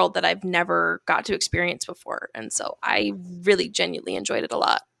new world that I've never got to experience before, and so I really genuinely enjoyed it a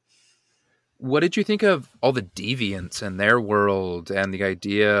lot. What did you think of all the deviants and their world, and the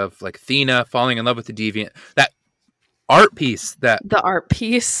idea of like Athena falling in love with the deviant? That art piece, the art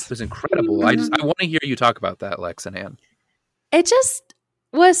piece was incredible. I want to hear you talk about that, Lex and Anne. It just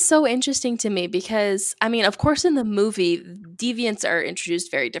was so interesting to me because, I mean, of course, in the movie, deviants are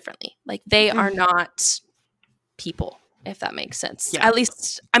introduced very differently. Like, they are not people, if that makes sense. Yeah. At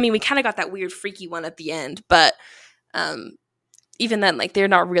least, I mean, we kind of got that weird, freaky one at the end, but even then, like, they're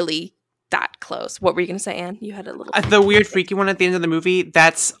not really that close. What were you going to say, Anne? You had a little... the weird, freaky one at the end of the movie,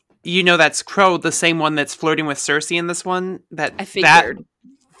 that's Crow, the same one that's flirting with Cersei in this one. I figured.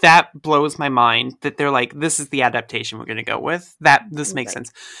 That blows my mind that they're like, this is the adaptation we're going to go with. This makes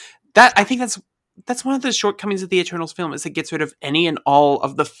sense. I think that's that's one of the shortcomings of the Eternals film is it gets rid of any and all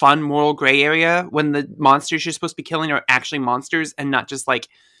of the fun moral gray area when the monsters you're supposed to be killing are actually monsters and not just like,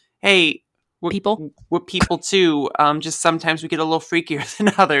 hey, we're people too. Just sometimes we get a little freakier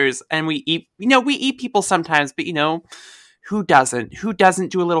than others, and we eat people sometimes, but who doesn't? Who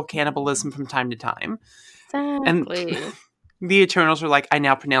doesn't do a little cannibalism from time to time? Exactly. And the Eternals are like, I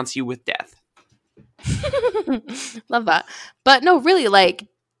now pronounce you with death. Love that. But no, really, like,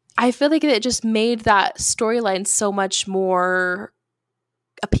 I feel like it just made that storyline so much more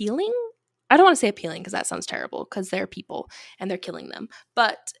appealing. I don't want to say appealing because that sounds terrible because they're people and they're killing them.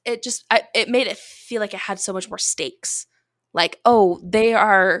 But it just, it made it feel like it had so much more stakes. Like, oh, they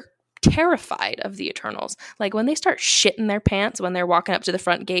are terrified of the Eternals. Like when they start shitting their pants when they're walking up to the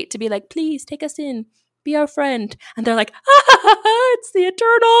front gate to be like, please take us in, be our friend. And they're like, it's the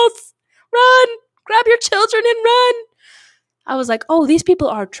Eternals. Run, grab your children and run. I was like, oh, these people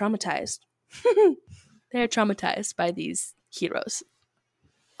are traumatized. They're traumatized by these heroes.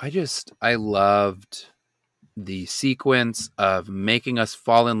 I loved the sequence of making us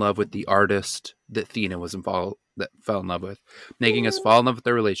fall in love with the artist that Thena fell in love with, making us fall in love with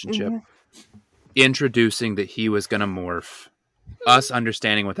their relationship, introducing that he was going to morph, us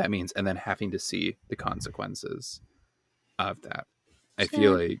understanding what that means, and then having to see the consequences of that. I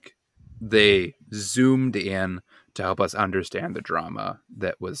feel like they zoomed in to help us understand the drama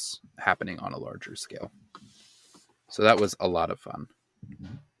that was happening on a larger scale. So that was a lot of fun.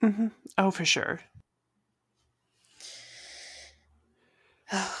 Mm-hmm. Oh, for sure.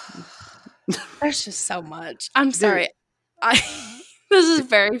 There's just so much. I'm sorry. This is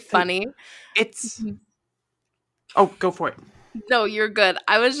very funny. Oh, go for it. No, you're good.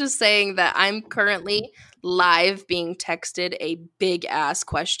 I was just saying that I'm currently live being texted a big ass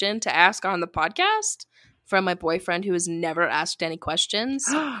question to ask on the podcast from my boyfriend who has never asked any questions.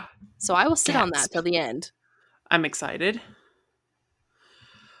 So I will sit on that till the end. I'm excited.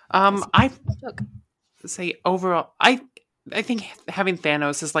 I say overall, I think having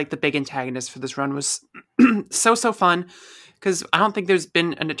Thanos as like the big antagonist for this run was so fun because I don't think there's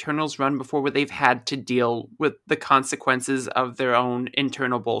been an Eternals run before where they've had to deal with the consequences of their own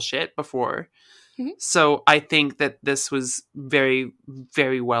internal bullshit before. Mm-hmm. So I think that this was very,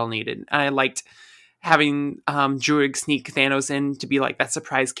 very well needed. I liked having Druig sneak Thanos in to be like that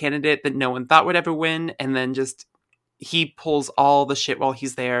surprise candidate that no one thought would ever win, and then just he pulls all the shit while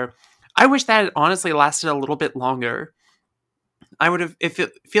he's there. I wish that had honestly lasted a little bit longer. I would have, if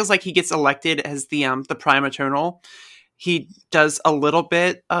it feels like he gets elected as the Prime Eternal, he does a little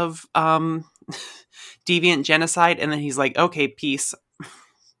bit of deviant genocide, and then he's like, okay, peace.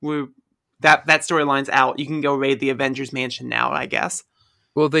 That storyline's out. You can go raid the Avengers Mansion now, I guess.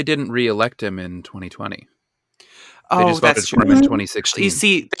 Well, they didn't re-elect him in 2020. They just voted for him in 2016. You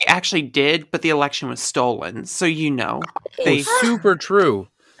see, they actually did, but the election was stolen. So super true.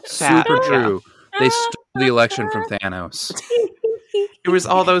 Super true. They stole the election from Thanos. It was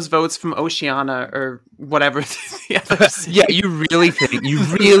all those votes from Oceania or whatever. Yeah, you really think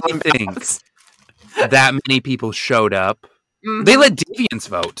that many people showed up? Mm-hmm. They let deviants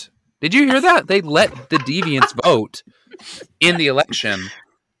vote. Did you hear that? They let the deviants vote in the election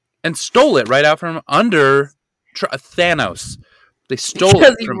and stole it right out from under Thanos. They stole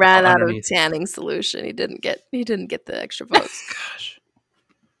because it he ran out of tanning solution. He didn't get the extra votes. Gosh.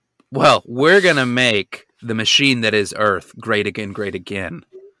 Well, we're gonna make the machine that is Earth great again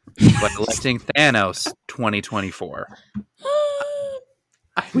by electing Thanos 2024.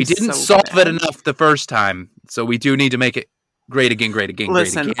 We didn't solve it enough the first time, so we do need to make it great again.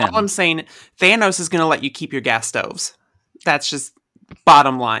 Listen, all I'm saying, Thanos is gonna let you keep your gas stoves. That's just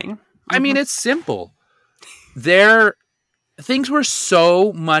bottom line. I mean, it's simple. Things were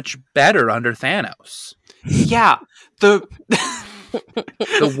so much better under Thanos. Yeah. I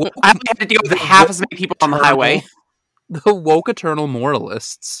had to deal with half as many people on the highway. The woke eternal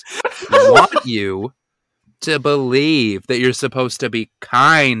moralists want you to believe that you're supposed to be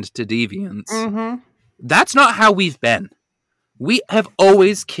kind to deviants. Mm-hmm. That's not how we've been. We have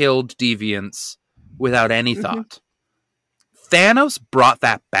always killed deviants without any thought. Thanos brought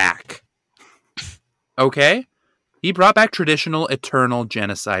that back. Okay? He brought back traditional eternal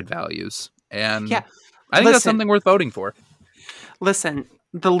genocide values. And I think that's something worth voting for. Listen,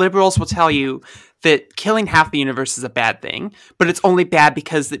 the liberals will tell you that killing half the universe is a bad thing, but it's only bad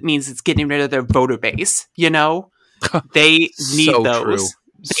because it means it's getting rid of their voter base, you know? They need those.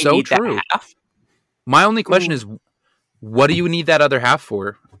 They need true. That half. My only question is, what do you need that other half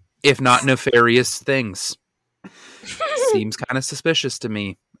for, if not nefarious things? Seems kind of suspicious to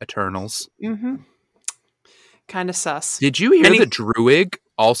me, Eternals. Mm-hmm. Kind of sus. Did you hear that Druig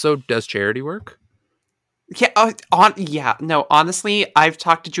also does charity work? Yeah, no, honestly, I've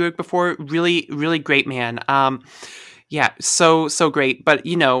talked to Druig before. Really, really great man. Yeah, so great. But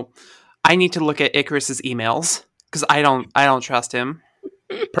I need to look at Icarus's emails because I don't trust him.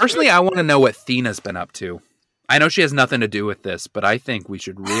 Personally, I want to know what Thena's been up to. I know she has nothing to do with this, but I think we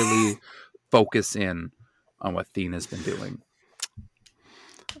should really focus in on what Thena's been doing.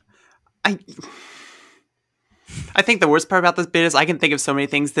 I think the worst part about this bit is I can think of so many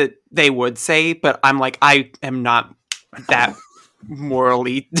things that they would say, but I'm like, I am not that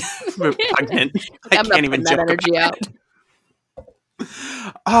morally repugnant. I can't even joke energy out.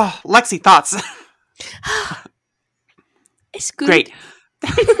 Oh, Lexi, thoughts? It's good. Great.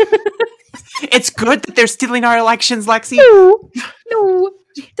 It's good that they're stealing our elections, Lexi. No,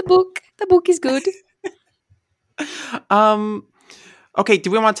 the book is good. Okay,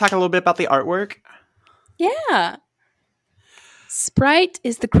 do we want to talk a little bit about the artwork? Yeah. Sprite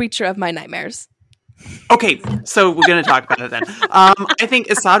is the creature of my nightmares. Okay, so we're going to talk about it then. I think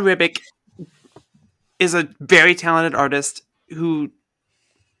Esad Ribic is a very talented artist who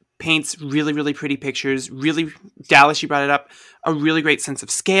paints really, really pretty pictures. Really, Dallas, you brought it up. A really great sense of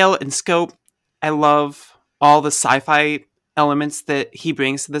scale and scope. I love all the sci-fi elements that he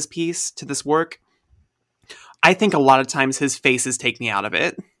brings to this piece, to this work. I think a lot of times his faces take me out of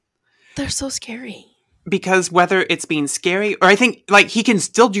it. They're so scary. Because whether it's being scary, or I think like he can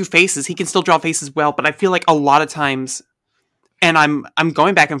still do faces, he can still draw faces well, but I feel like a lot of times, and I'm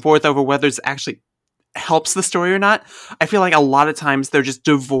going back and forth over whether it's actually helps the story or not. I feel like a lot of times they're just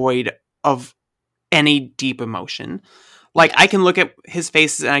devoid of any deep emotion. Like I can look at his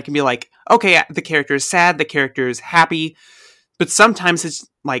faces and I can be like, okay, the character is sad, the character is happy, but sometimes it's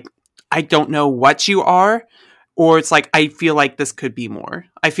like, I don't know what you are, or it's like, I feel like this could be more.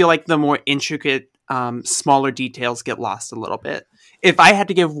 I feel like the more intricate, smaller details get lost a little bit. If I had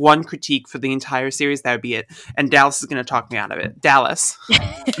to give one critique for the entire series, that would be it. And Dallas is going to talk me out of it. Dallas.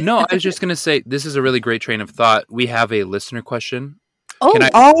 No, I was just going to say, this is a really great train of thought. We have a listener question. Oh,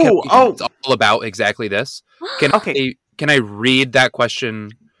 it's all about exactly this. Can I read that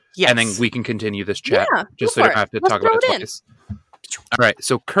question? Yes. And then we can continue this chat. Yeah, just so we don't have to talk about it twice. All right.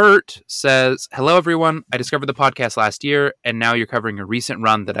 So Kurt says, hello, everyone. I discovered the podcast last year, and now you're covering a recent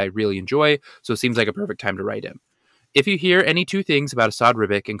run that I really enjoy. So it seems like a perfect time to write in. If you hear any two things about Esad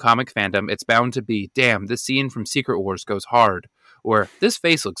Ribic in comic fandom, it's bound to be, damn, this scene from Secret Wars goes hard. Or, this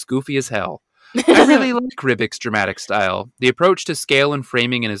face looks goofy as hell. I really like Ribic's dramatic style. The approach to scale and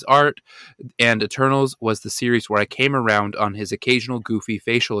framing in his art and Eternals was the series where I came around on his occasional goofy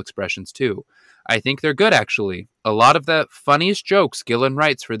facial expressions too. I think they're good, actually. A lot of the funniest jokes Gillen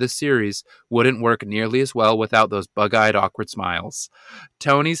writes for this series wouldn't work nearly as well without those bug-eyed, awkward smiles.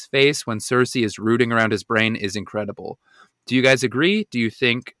 Tony's face when Cersei is rooting around his brain is incredible. Do you guys agree? Do you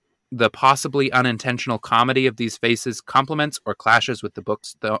think the possibly unintentional comedy of these faces complements or clashes with the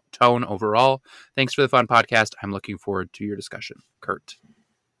book's tone overall? Thanks for the fun podcast. I'm looking forward to your discussion. Kurt.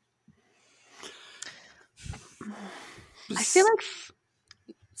 I feel like...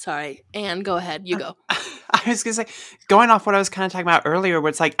 Sorry, Anne, go ahead. You go. I was going to say, going off what I was kind of talking about earlier,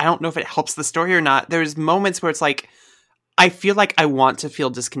 where it's like, I don't know if it helps the story or not. There's moments where it's like, I feel like I want to feel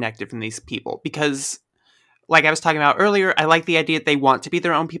disconnected from these people because, like I was talking about earlier, I like the idea that they want to be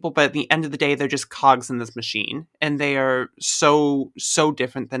their own people, but at the end of the day, they're just cogs in this machine. And they are so, so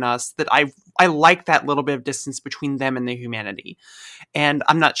different than us that I like that little bit of distance between them and their humanity. And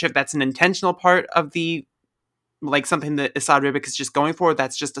I'm not sure if that's an intentional part of the like something that Esad Ribic is just going for.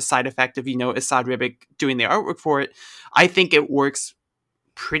 That's just a side effect of, Esad Ribic doing the artwork for it. I think it works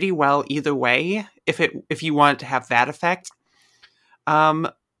pretty well either way if you want it to have that effect. I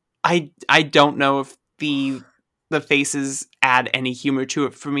don't know if the faces add any humor to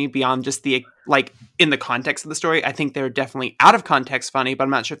it for me beyond just the, like, in the context of the story. I think they're definitely out of context funny, but I'm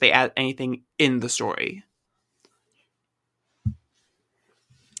not sure if they add anything in the story.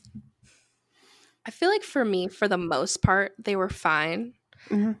 I feel like for me, for the most part, they were fine.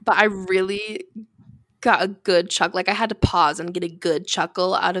 Mm-hmm. But I really got a good chuckle. Like, I had to pause and get a good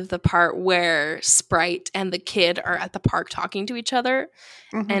chuckle out of the part where Sprite and the kid are at the park talking to each other.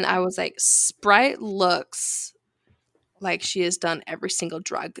 Mm-hmm. And I was like, Sprite looks like she has done every single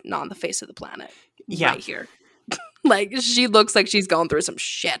drug on the face of the planet. Yeah. Right here. Like, she looks like she's going through some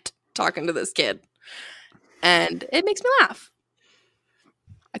shit talking to this kid. And it makes me laugh.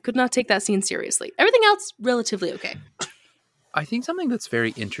 I could not take that scene seriously. Everything else, relatively okay. I think something that's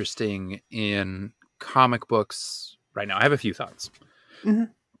very interesting in comic books right now, I have a few thoughts. Mm-hmm.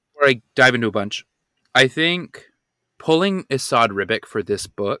 Before I dive into a bunch, I think pulling Esad Ribic for this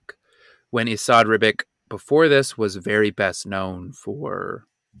book, when Esad Ribic before this was very best known for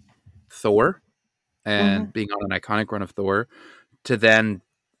Thor, and being on an iconic run of Thor, to then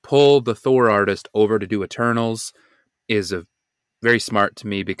pull the Thor artist over to do Eternals is a very smart to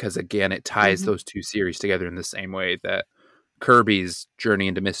me, because again, it ties those two series together in the same way that Kirby's Journey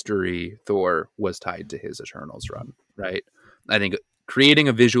into Mystery Thor was tied to his Eternals run, right? I think creating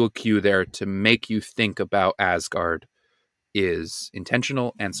a visual cue there to make you think about Asgard is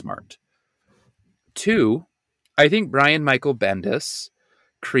intentional and smart. 2, I think Brian Michael Bendis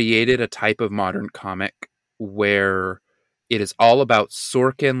created a type of modern comic where it is all about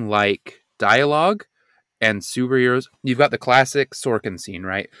Sorkin-like dialogue and superheroes. You've got the classic Sorkin scene,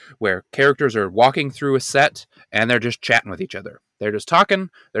 right? Where characters are walking through a set and they're just chatting with each other. They're just talking.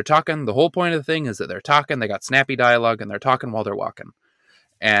 They're talking. The whole point of the thing is that they're talking. They got snappy dialogue and they're talking while they're walking.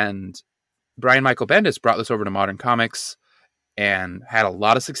 And Brian Michael Bendis brought this over to modern comics and had a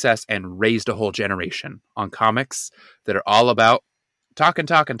lot of success and raised a whole generation on comics that are all about talking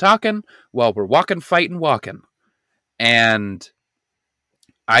while we're fighting, walking. And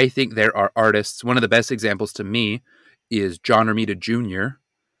I think there are artists. One of the best examples to me is John Romita Jr.,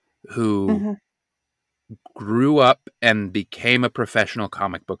 who grew up and became a professional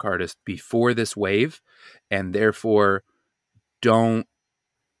comic book artist before this wave, and therefore don't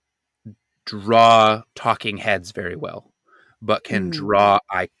draw talking heads very well, but can draw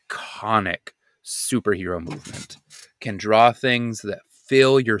iconic superhero movement, can draw things that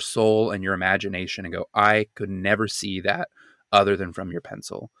fill your soul and your imagination and go, I could never see that other than from your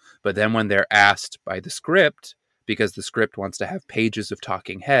pencil. But then when they're asked by the script, because the script wants to have pages of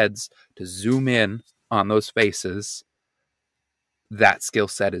talking heads, to zoom in on those faces, that skill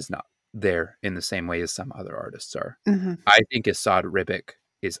set is not there in the same way as some other artists are. I think Esad Ribic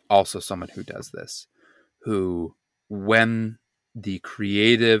is also someone who does this, who, when the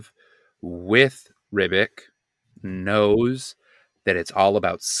creative with Ribic knows that it's all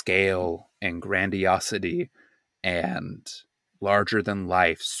about scale and grandiosity and larger than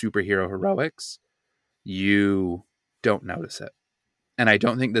life superhero heroics, you don't notice it. And I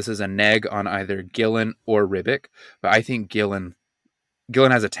don't think this is a neg on either Gillen or Ribic, but I think Gillen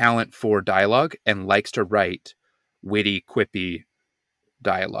has a talent for dialogue and likes to write witty, quippy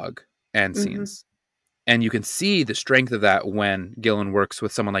dialogue and scenes. And you can see the strength of that when Gillen works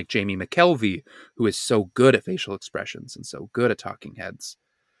with someone like Jamie McKelvey, who is so good at facial expressions and so good at talking heads.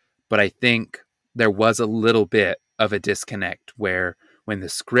 But I think there was a little bit of a disconnect where when the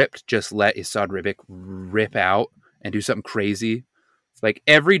script just let Esad Ribic rip out and do something crazy, like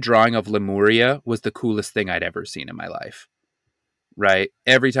every drawing of Lemuria was the coolest thing I'd ever seen in my life, right?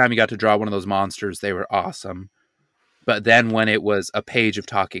 Every time you got to draw one of those monsters, they were awesome. But then when it was a page of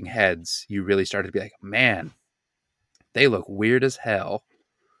talking heads, you really started to be like, man, they look weird as hell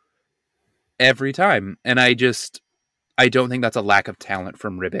every time. And I don't think that's a lack of talent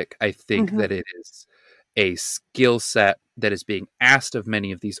from Ribic. I think that it is a skill set that is being asked of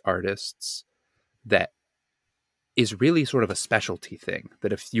many of these artists that is really sort of a specialty thing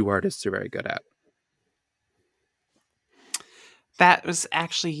that a few artists are very good at. That was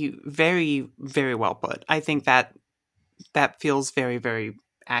actually very, very well put. I think that feels very, very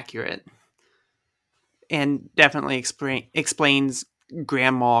accurate, and definitely explains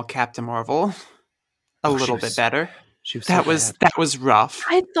Grandma Captain Marvel a little bit better. That was rough.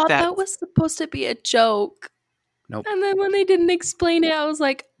 I thought that was supposed to be a joke. Nope. And then when they didn't explain it, I was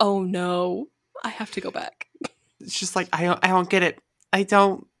like, oh no, I have to go back. It's just like, I don't get it. I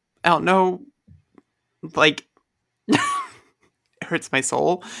don't know. Like, hurts my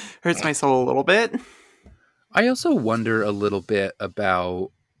soul a little bit. I also wonder a little bit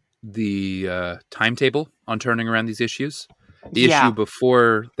about the timetable on turning around these issues. The issue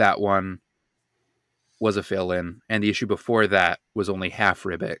before that one was a fill-in, and the issue before that was only half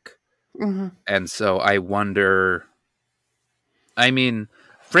Ribic. And so I wonder... I mean,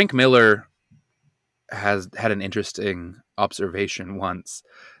 Frank Miller has had an interesting observation once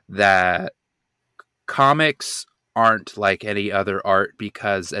that comics aren't like any other art,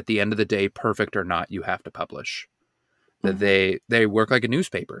 because at the end of the day, perfect or not, you have to publish. That they work like a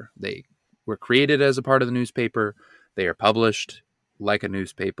newspaper. They were created as a part of the newspaper. They are published like a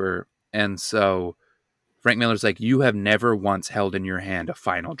newspaper. And so Frank Miller's like, you have never once held in your hand a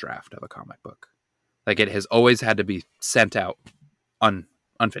final draft of a comic book. Like, it has always had to be sent out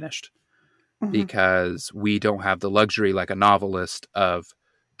unfinished, because we don't have the luxury like a novelist of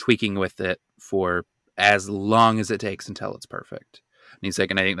tweaking with it for as long as it takes until it's perfect. And he's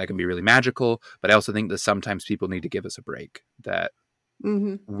like, and I think that can be really magical, but I also think that sometimes people need to give us a break, that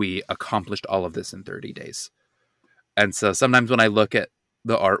we accomplished all of this in 30 days. And so sometimes when I look at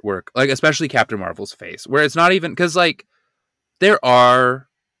the artwork, like especially Captain Marvel's face, where it's not even, because like there are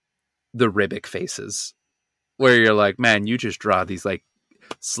the Ribic faces, where you're like, man, you just draw these like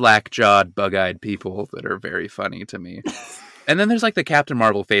slack-jawed, bug-eyed people that are very funny to me. And then there's like the Captain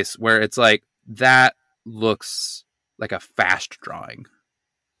Marvel face, where it's like, that looks like a fast drawing.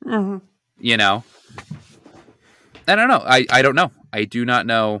 Mm-hmm. You know? I don't know. I don't know. I do not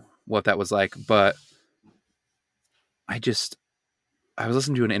know what that was like, but I was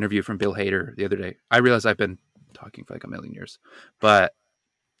listening to an interview from Bill Hader the other day. I realize I've been talking for like a million years, but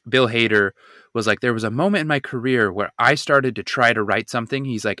Bill Hader was like, there was a moment in my career where I started to try to write something.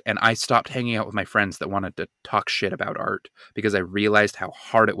 He's like, and I stopped hanging out with my friends that wanted to talk shit about art because I realized how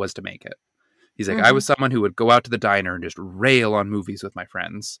hard it was to make it. He's like, I was someone who would go out to the diner and just rail on movies with my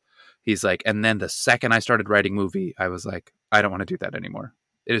friends. He's like, and then the second I started writing movie, I was like, I don't want to do that anymore.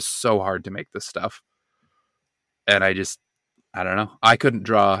 It is so hard to make this stuff. And I don't know. I couldn't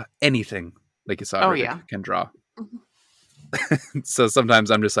draw anything like Esad Ribic can draw. So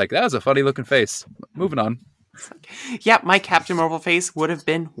sometimes I'm just like, that was a funny looking face. Moving on. Yeah, my Captain Marvel face would have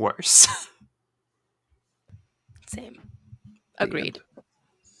been worse. Same. Agreed.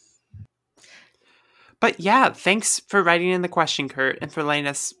 But yeah, thanks for writing in the question, Kurt, and for letting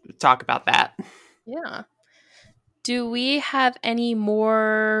us talk about that. Yeah. Do we have any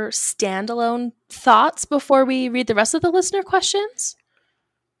more standalone thoughts before we read the rest of the listener questions?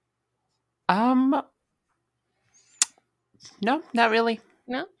 No, not really.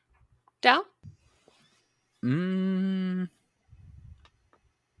 No? Dal?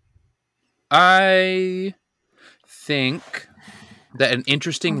 I think that an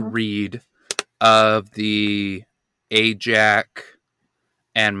interesting read of the Ajak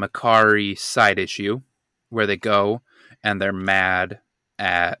and Makkari side issue, where they go and they're mad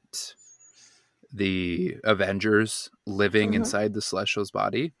at the Avengers living inside the Celestial's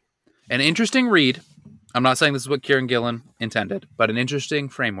body. An interesting read. I'm not saying this is what Kieran Gillen intended, but an interesting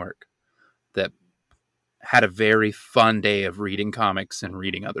framework that had a very fun day of reading comics and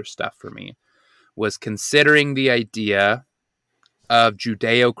reading other stuff for me, was considering the idea of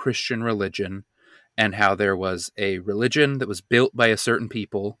Judeo-Christian religion and how there was a religion that was built by a certain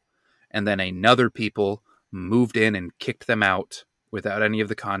people, and then another people moved in and kicked them out without any of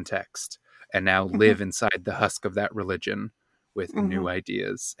the context, and now live inside the husk of that religion with new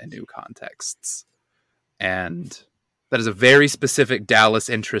ideas and new contexts. And that is a very specific Dallas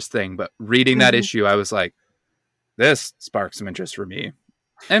interest thing, but reading that issue, I was like, this sparks some interest for me.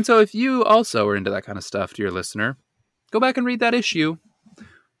 And so if you also are into that kind of stuff, dear listener, go back and read that issue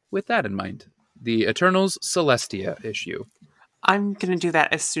with that in mind. The Eternals Celestia issue. I'm going to do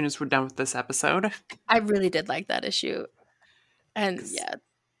that as soon as we're done with this episode. I really did like that issue. And yeah,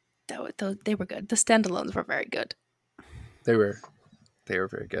 they were good. The standalones were very good. They were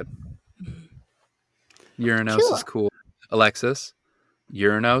very good. Uranos is cool. Alexis,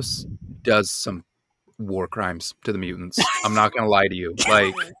 Uranos does some war crimes to the mutants. I'm not going to lie to you.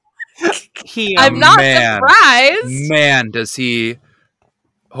 Like, I'm not surprised. Man, does he...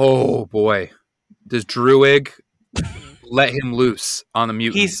 Oh, boy. Does Druig let him loose on the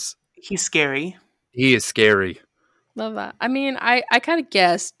mutants? He's scary. He is scary. Love that. I mean, I kind of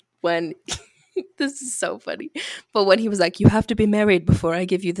guessed when... This is so funny. But when he was like, you have to be married before I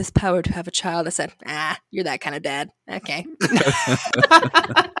give you this power to have a child, I said, you're that kind of dad. Okay.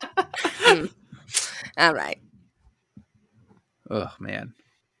 All right. Oh, man.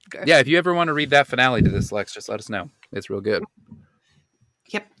 Okay. Yeah, if you ever want to read that finale to this, Lex, just let us know. It's real good.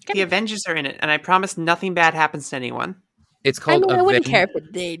 Yep. The Avengers are in it, and I promise nothing bad happens to anyone. It's called I wouldn't care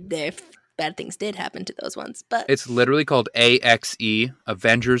if bad things did happen to those ones, but it's literally called AXE,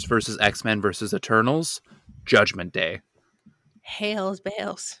 Avengers versus X-Men versus Eternals, Judgment Day. Hails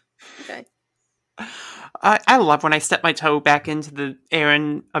bales. Okay. I love when I step my toe back into the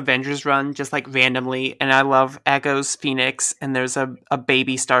Aaron Avengers run, just like randomly, and I love Echo's Phoenix, and there's a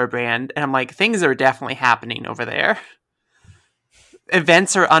baby Starbrand, and I'm like, things are definitely happening over there.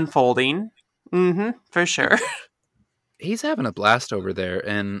 Events are unfolding. For sure. He's having a blast over there,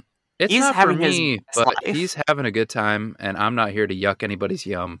 and it's he's not having for me, but life. He's having a good time, and I'm not here to yuck anybody's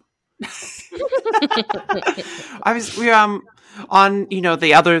yum. We're on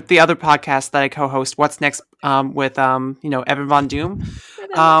the other podcast that I co-host, What's Next, with Evan Von Doom.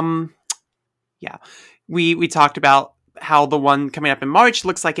 We talked about how the one coming up in March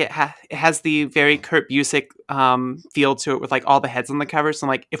looks like it has the very Kurt Busiek feel to it, with like all the heads on the cover. So I'm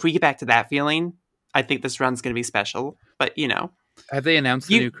like, if we get back to that feeling, I think this run's going to be special. But have they announced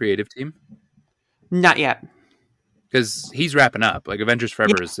the new creative team? Not yet, because he's wrapping up. Like Avengers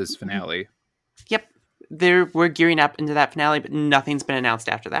Forever is his finale. Yep, we're gearing up into that finale, but nothing's been announced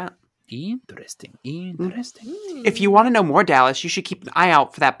after that. Interesting. If you want to know more, Dallas, you should keep an eye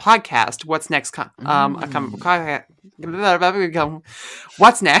out for that podcast. What's next? What's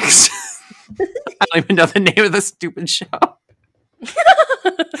next? I don't even know the name of the stupid show.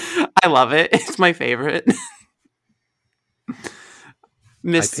 I love it. It's my favorite.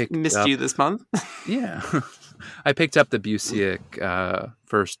 Missed you this month. Yeah. I picked up the Busiek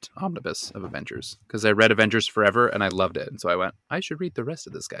first omnibus of Avengers because I read Avengers Forever and I loved it. And so I went, I should read the rest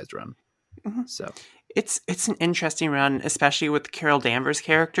of this guy's run. Mm-hmm. So it's an interesting run, especially with Carol Danvers'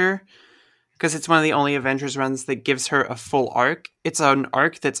 character, because it's one of the only Avengers runs that gives her a full arc. It's an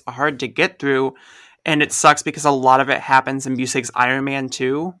arc that's hard to get through, and it sucks because a lot of it happens in Busiek's Iron Man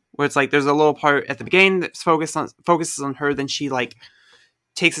 2, where it's like there's a little part at the beginning that focuses on her, then she like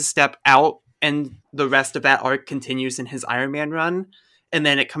takes a step out, and the rest of that arc continues in his Iron Man run, and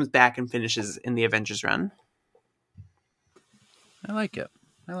then it comes back and finishes in the Avengers run. I like it.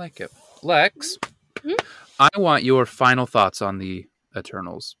 Lex, I want your final thoughts on the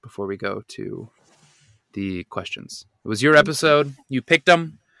Eternals before we go to the questions. It was your episode. You picked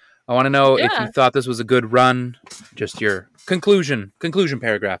them. I want to know if you thought this was a good run. Just your conclusion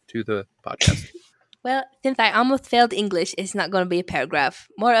paragraph to the podcast. Well, since I almost failed English, it's not going to be a paragraph.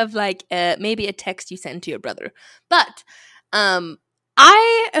 More of like maybe a text you send to your brother. But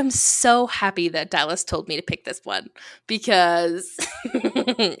I am so happy that Dallas told me to pick this one because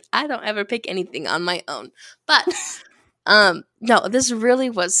I don't ever pick anything on my own. But no, this really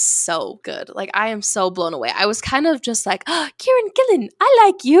was so good. Like, I am so blown away. I was kind of just like, oh, Kieran Gillen, I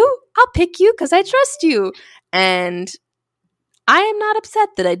like you. I'll pick you because I trust you. And I am not upset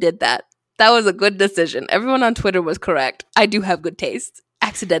that I did that. That was a good decision. Everyone on Twitter was correct. I do have good taste,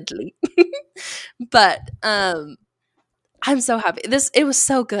 accidentally. But I'm so happy. It was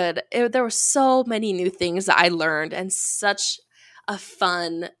so good. There were so many new things that I learned and such a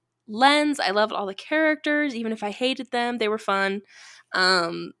fun lens. I loved all the characters. Even if I hated them, they were fun.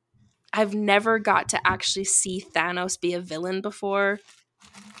 I've never got to actually see Thanos be a villain before.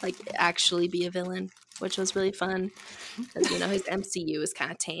 Like, actually be a villain, which was really fun. Because, his MCU is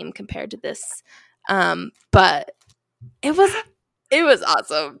kind of tame compared to this. But it was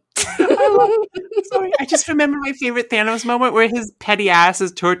awesome. Sorry, I just remember my favorite Thanos moment where his petty ass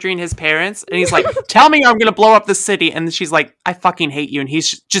is torturing his parents, and he's like, "Tell me I'm gonna blow up the city," and she's like, "I fucking hate you," and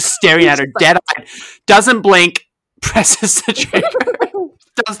he's just staring at her dead-eyed, doesn't blink, presses the trigger,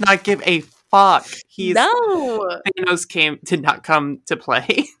 does not give a fuck. Thanos did not come to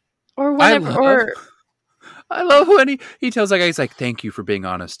play. Or whatever. I love when he tells that guy, he's like, "Thank you for being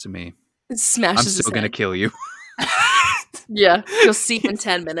honest to me. Smashes I'm still gonna kill you." Yeah, you'll see in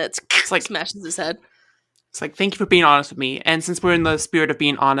 10 minutes. It's like smashes his head. It's like, thank you for being honest with me. And since we're in the spirit of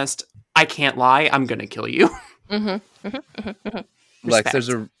being honest, I can't lie. I'm gonna kill you. Lex, there's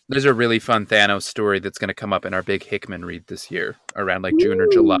a really fun Thanos story that's gonna come up in our big Hickman read this year, around like June or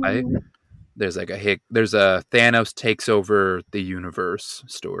July. There's like there's a Thanos takes over the universe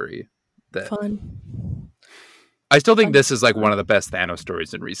story. Fun. I still think this is like one of the best Thanos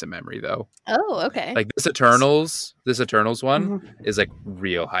stories in recent memory, though. Oh, okay. Like this Eternals one is like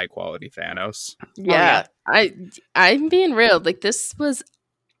real high quality Thanos. Yeah, I'm being real. Like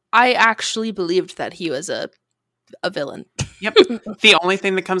I actually believed that he was a villain. Yep. The only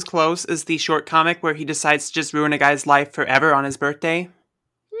thing that comes close is the short comic where he decides to just ruin a guy's life forever on his birthday.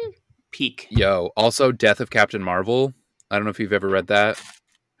 Peak. Yo, also Death of Captain Marvel. I don't know if you've ever read that.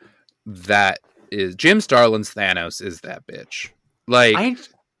 That is Jim Starlin's Thanos is that bitch. Like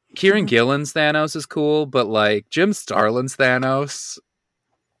Kieran Gillen's Thanos is cool, but like Jim Starlin's Thanos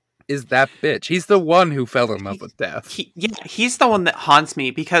is that bitch. He's the one who fell in love with death. He's the one that haunts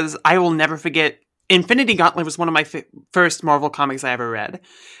me because I will never forget. Infinity Gauntlet was one of my first Marvel comics I ever read.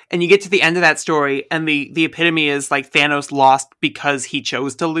 And you get to the end of that story, and the epitome is like Thanos lost because he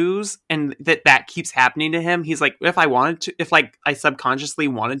chose to lose, and that keeps happening to him. He's like, if I subconsciously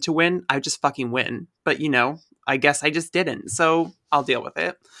wanted to win, I'd just fucking win. But I guess I just didn't, so I'll deal with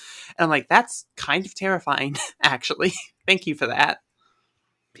it. And I'm like, that's kind of terrifying, actually. Thank you for that.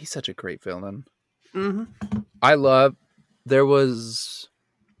 He's such a great villain. Mm-hmm. There was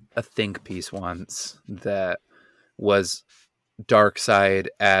a think piece once that was Darkseid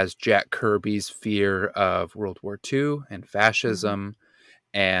as Jack Kirby's fear of World War II and fascism,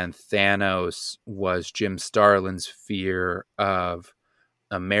 and Thanos was Jim Starlin's fear of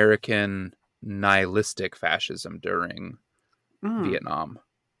American nihilistic fascism during Vietnam.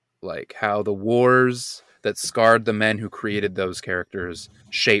 Like how the wars that scarred the men who created those characters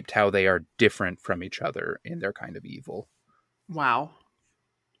shaped how they are different from each other in their kind of evil. Wow.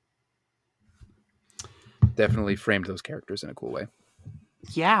 Definitely framed those characters in a cool way.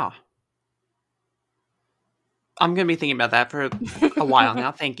 Yeah. I'm gonna be thinking about that for a while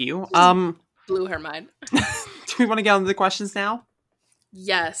now. Thank you. Blew her mind. Do we want to get on to the questions now?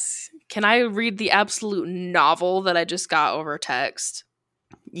 Yes. Can I read the absolute novel that I just got over text?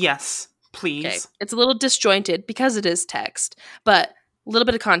 Yes, please. Okay. It's a little disjointed because it is text, but a little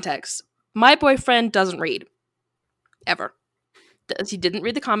bit of context. My boyfriend doesn't read. Ever. He didn't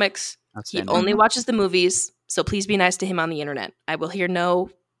read the comics. He only watches the movies, so please be nice to him on the internet. I will hear no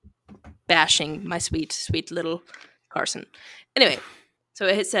bashing my sweet, sweet little Carson. Anyway, so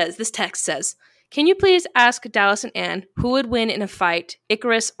it says, this text says, can you please ask Dallas and Anne who would win in a fight,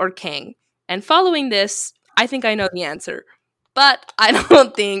 Icarus or Kang? And following this, I think I know the answer, but I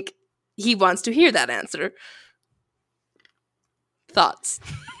don't think he wants to hear that answer. Thoughts?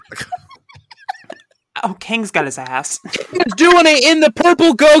 Oh, Kang's got his ass. He's doing it in the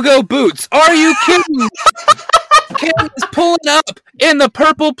purple go-go boots. Are you kidding? Kang is pulling up in the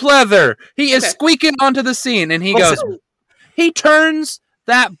purple pleather. He is squeaking onto the scene, and he goes, he turns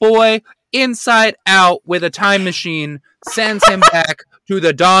that boy inside out with a time machine, sends him back to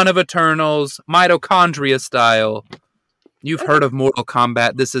the dawn of Eternals, mitochondria style. You've heard of Mortal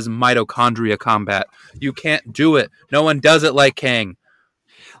Kombat. This is mitochondria combat. You can't do it. No one does it like Kang.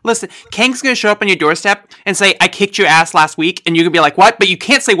 Listen, Kang's going to show up on your doorstep and say, I kicked your ass last week, and you're going to be like, what? But you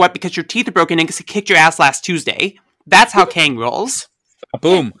can't say what because your teeth are broken in because he kicked your ass last Tuesday. That's how Kang rolls.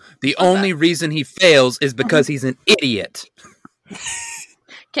 Boom. The only reason he fails is because he's an idiot.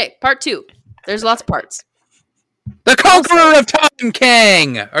 Okay, part 2. There's lots of parts. The Conqueror of Time,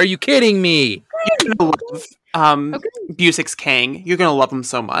 Kang! Are you kidding me? You're going to love Busick's Kang. You're going to love him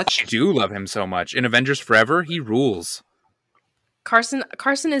so much. I do love him so much. In Avengers Forever, he rules. Carson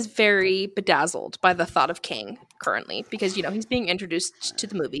is very bedazzled by the thought of Kang currently because, you know, he's being introduced to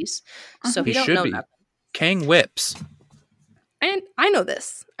the movies. So he don't know nothing. Kang whips. And I know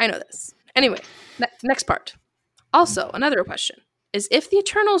this. Anyway, next part. Also, another question is if the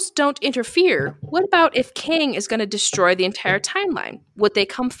Eternals don't interfere, what about if Kang is going to destroy the entire timeline? Would they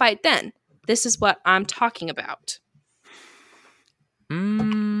come fight then? This is what I'm talking about.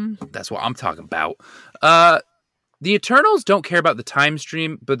 That's what I'm talking about. The Eternals don't care about the time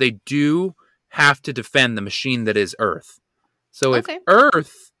stream, but they do have to defend the machine that is Earth. So if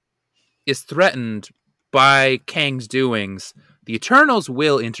Earth is threatened by Kang's doings, the Eternals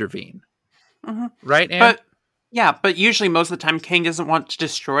will intervene. Mm-hmm. Right, Anne? But usually most of the time Kang doesn't want to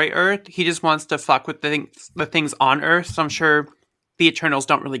destroy Earth. He just wants to fuck with the things on Earth. So I'm sure the Eternals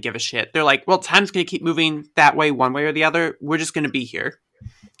don't really give a shit. They're like, well, time's going to keep moving that way one way or the other. We're just going to be here.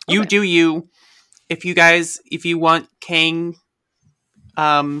 Okay. You do you. If you want Kang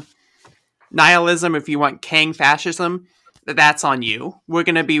nihilism, if you want Kang fascism, that's on you. We're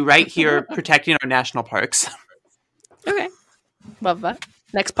going to be right here protecting our national parks. Okay. Love that.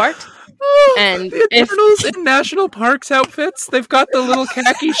 Next part. Oh, and the Eternals in national parks outfits, they've got the little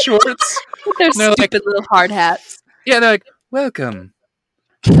khaki shorts. They're stupid little hard hats. Yeah, they're like, welcome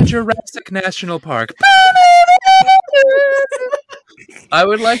to Jurassic National Park. I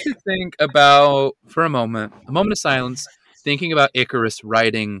would like to think about, for a moment of silence, thinking about Icarus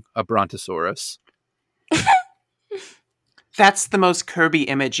riding a Brontosaurus. That's the most Kirby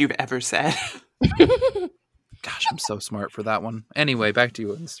image you've ever said. Gosh, I'm so smart for that one. Anyway, back to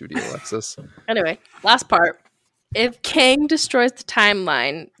you in the studio, Alexis. Anyway, last part. If Kang destroys the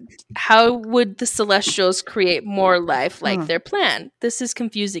timeline, how would the Celestials create more life like their plan? This is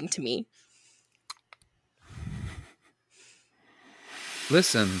confusing to me.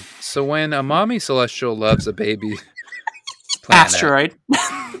 Listen, so when a mommy Celestial loves a baby planet, asteroid,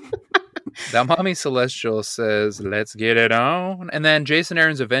 that mommy Celestial says, let's get it on. And then Jason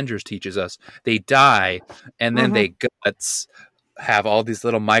Aaron's Avengers teaches us they die, and then they guts have all these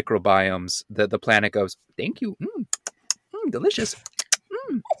little microbiomes that the planet goes, thank you. Delicious.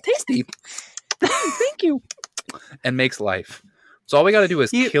 Tasty. Thank you. And makes life. So all we got to do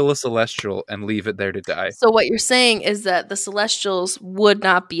is kill a Celestial and leave it there to die. So what you're saying is that the Celestials would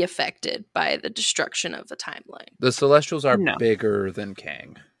not be affected by the destruction of the timeline. The Celestials are bigger than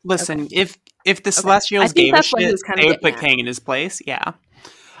Kang. Listen, if the Celestials gave a shit, they would put Kang in his place. Yeah.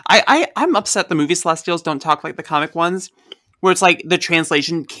 I'm upset the movie Celestials don't talk like the comic ones, where it's like the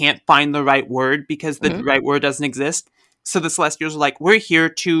translation can't find the right word because the right word doesn't exist. So the Celestials are like, we're here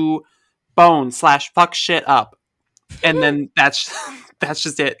to bone/fuck shit up. And then that's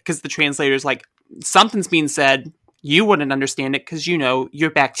just it. Because the translator's like, something's being said. You wouldn't understand it because,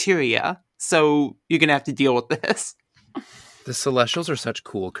 you're bacteria. So you're going to have to deal with this. The Celestials are such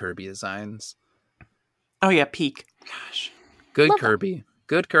cool Kirby designs. Oh, yeah. Peak. Gosh. Good Kirby.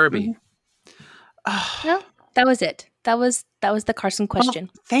 Good Kirby. Well, that was it. That was the Carson question.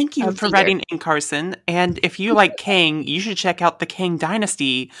 Well, thank you for writing in, Carson. And if you like Kang, you should check out the Kang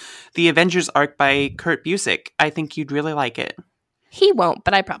Dynasty, the Avengers arc by Kurt Busiek. I think you'd really like it. He won't,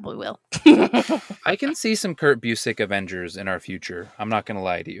 but I probably will. I can see some Kurt Busiek Avengers in our future. I'm not going to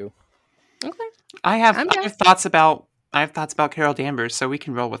lie to you. Okay. I have thoughts about Carol Danvers, so we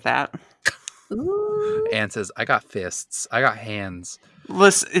can roll with that. Ooh. Anne says, I got fists. I got hands.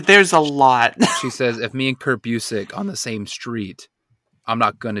 Listen, there's a lot. She says, if me and Kurt Busiek on the same street, I'm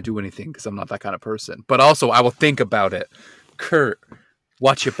not going to do anything because I'm not that kind of person. But also, I will think about it. Kurt,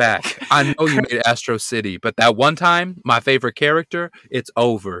 watch your back. I know you made Astro City, but that one time, my favorite character, it's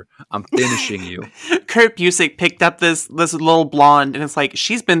over. I'm finishing you. Kurt Busiek picked up this little blonde, and it's like,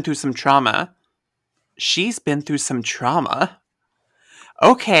 she's been through some trauma. She's been through some trauma.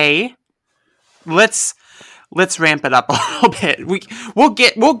 Okay. Let's ramp it up a little bit.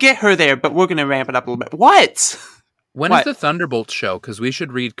 We'll get her there, but we're gonna ramp it up a little bit. What? When is the Thunderbolts show? Because we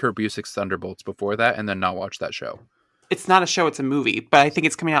should read Kurt Busiek's Thunderbolts before that, and then not watch that show. It's not a show; it's a movie. But I think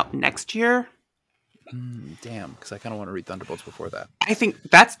it's coming out next year. Damn, because I kind of want to read Thunderbolts before that. I think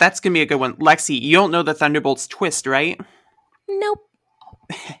that's gonna be a good one. Lexi, you don't know the Thunderbolts twist, right? Nope.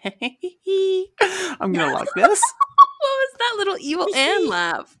 I'm gonna like this. What was that little evil Anne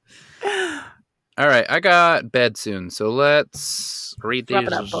laugh? All right, I got bed soon, so let's read these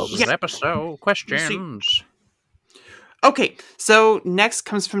episode questions. Okay, so next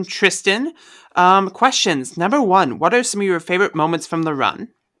comes from Tristan. Questions. Number 1, what are some of your favorite moments from the run?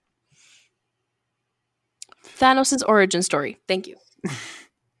 Thanos' origin story. Thank you.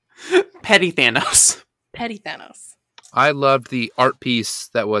 Petty Thanos. Petty Thanos. I loved the art piece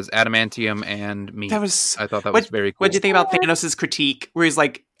that was adamantium and meat. I thought that was very cool. What did you think about Thanos' critique, where he's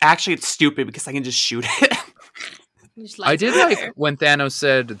like, actually, it's stupid because I can just shoot it? I did like when Thanos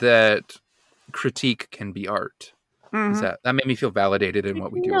said that critique can be art. Mm-hmm. That made me feel validated in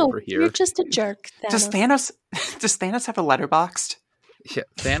what we do over here. You're just a jerk, Thanos. Does Thanos have a letterboxd? Yeah,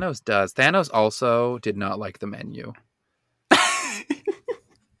 Thanos does. Thanos also did not like the menu.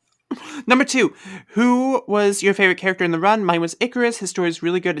 Number 2, who was your favorite character in the run? Mine was Icarus. His story is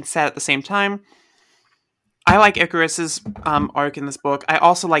really good and sad at the same time. I like Icarus's arc in this book. I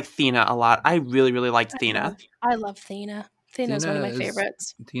also like Thena a lot. I really, really liked Thena. I love Thena. Thena's one of my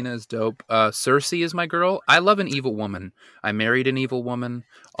favorites. Thena is dope. Cersei is my girl. I love an evil woman. I married an evil woman.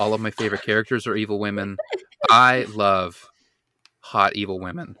 All of my favorite characters are evil women. I love hot evil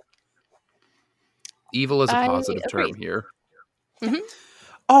women. Evil is a positive term here. Mm-hmm.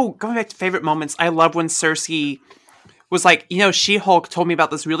 Oh, going back to favorite moments, I love when Cersei was like, She-Hulk told me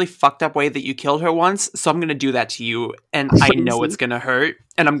about this really fucked up way that you killed her once, so I'm going to do that to you, and I know it's going to hurt,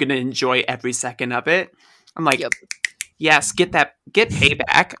 and I'm going to enjoy every second of it. I'm like, yes, get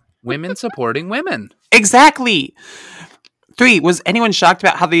payback. Women supporting women. Exactly. 3, was anyone shocked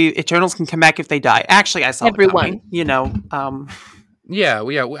about how the Eternals can come back if they die? Actually, I saw everyone. Yeah,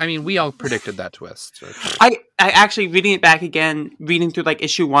 I mean, we all predicted that twist. So. I actually, reading it back again, reading through, like,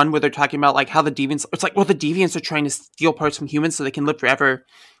 issue 1, where they're talking about, like, how the Deviants... It's like, well, the Deviants are trying to steal parts from humans so they can live forever. And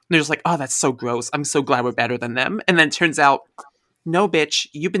they're just like, oh, that's so gross. I'm so glad we're better than them. And then it turns out, no, bitch,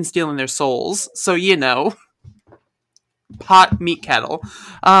 you've been stealing their souls. So, pot meat kettle.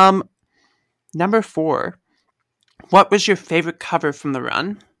 Number 4, what was your favorite cover from the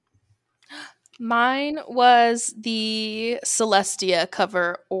run? Mine was the Celestia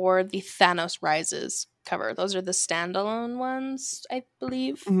cover or the Thanos Rises cover. Those are the standalone ones, I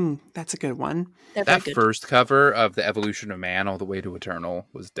believe. That's a good one. That first cover of the Evolution of Man all the way to Eternal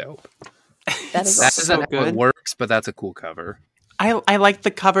was dope. That is so good. It works, but that's a cool cover. I like the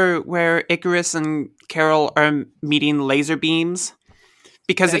cover where Icarus and Carol are meeting laser beams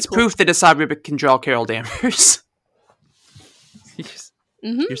because it's proof that Assad Ribic can draw Carol Danvers.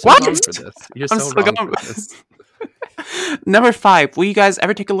 You're so wrong for this. You're so wrong for this. Number 5. Will you guys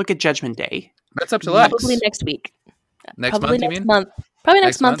ever take a look at Judgment Day? That's up to Lex. Probably next week. Probably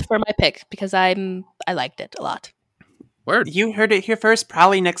next month for my pick because I liked it a lot. Word. You heard it here first.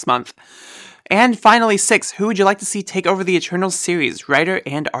 Probably next month. And finally, 6. Who would you like to see take over the Eternals series, writer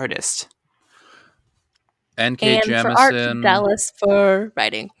and artist? N.K. Jemisin. For art, Dallas for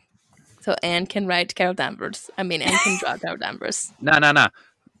writing. So Anne can write Carol Danvers. Anne can draw Carol Danvers. No.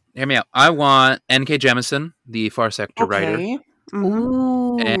 Hear me out. I want N.K. Jemisin, the Far Sector writer.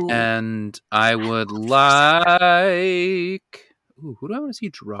 Ooh. And I would like... Ooh, who do I want to see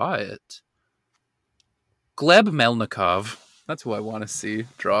draw it? Gleb Melnikov. That's who I want to see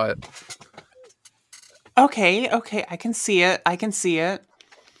draw it. Okay. I can see it. I'm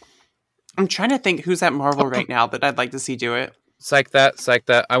trying to think who's at Marvel right now that I'd like to see do it. Psych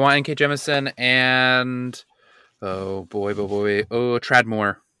that. I want N.K. Jemisin and Oh boy. Oh,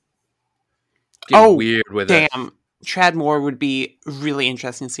 Tradmore. Weird with it. Damn. Tradmore would be really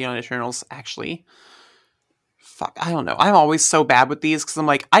interesting to see on Eternals, actually. Fuck, I don't know. I'm always so bad with these because I'm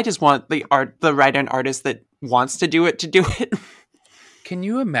like, I just want the writer and artist that wants to do it to do it. Can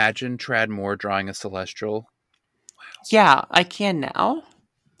you imagine Tradmore drawing a Celestial? Wow. Yeah, I can now.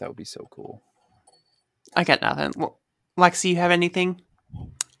 That would be so cool. I got nothing. Well, Lexi, you have anything?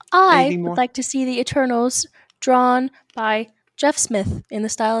 I would like to see the Eternals drawn by Jeff Smith in the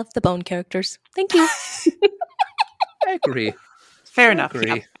style of the Bone characters. Thank you. I agree. Fair enough.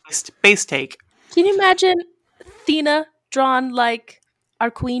 Yeah. Base take. Can you imagine Athena drawn like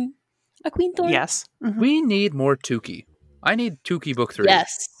our queen? A Queen Thorn? Yes. Mm-hmm. We need more Tukey. I need Tukey book 3.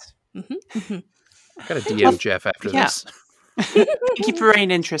 Yes. Mm-hmm. Got a DM Jeff after this. Thank you for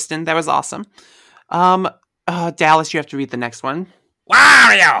writing in, Tristan. That was awesome. Dallas, you have to read the next one.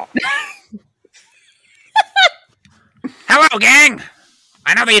 Wario! Hello, gang!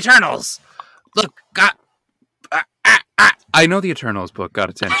 I know the Eternals. Look, I know the Eternals book got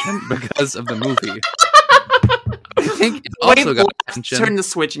attention because of the movie. I think it also got attention. Turn the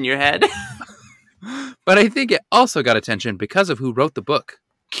switch in your head. But I think it also got attention because of who wrote the book.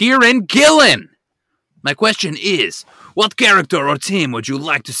 Kieran Gillen! My question is, what character or team would you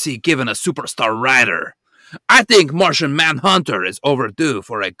like to see given a superstar writer? I think Martian Manhunter is overdue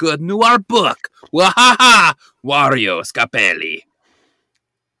for a good noir book. Wahaha! Wario Scapelli.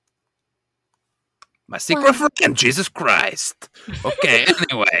 My secret friend, Jesus Christ. Okay,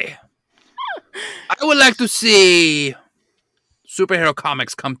 anyway. I would like to see superhero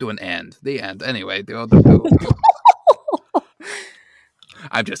comics come to an end. The end. Anyway, the other two.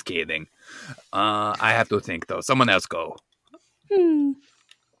 I'm just kidding. I have to think, though. Someone else go.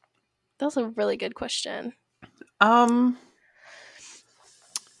 That's a really good question.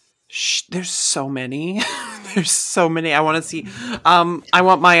 There's so many. There's so many I want to see. I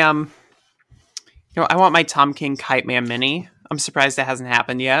want my I want my Tom King Kite Man mini. I'm surprised it hasn't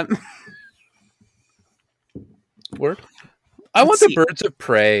happened yet. Word. I want the Birds of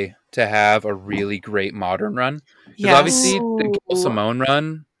Prey to have a really great modern run. Because obviously the Gail Simone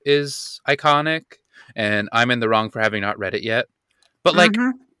run is iconic, and I'm in the wrong for having not read it yet. But like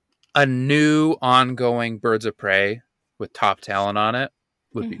a new ongoing Birds of Prey with top talent on it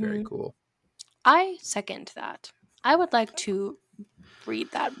would be very cool. I second that. I would like to read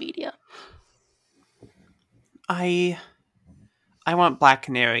that media. I want Black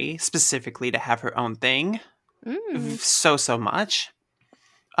Canary specifically to have her own thing. So much.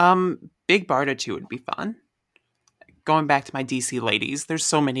 Big Barda 2 would be fun. Going back to my DC ladies, there's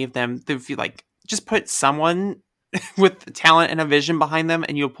so many of them. If you like, just put someone with talent and a vision behind them,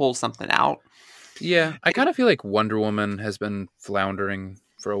 and you'll pull something out. Yeah, I kind of feel like Wonder Woman has been floundering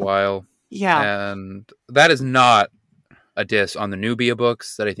for a while. Yeah, and that is not a diss on the Nubia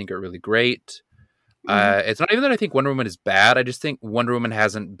books that I think are really great. It's not even that I think Wonder Woman is bad. I just think Wonder Woman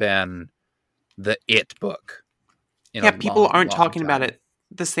hasn't been the it book. People aren't talking about it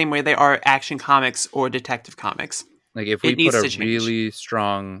the same way they are Action Comics or Detective Comics. Like if we put a really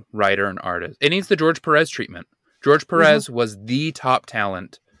strong writer and artist, it needs the George Perez treatment. George Perez was the top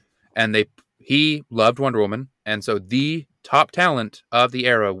talent, and he loved Wonder Woman, and so the top talent of the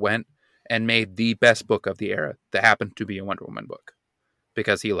era went and made the best book of the era that happened to be a Wonder Woman book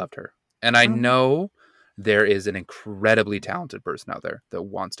because he loved her. And I know there is an incredibly talented person out there that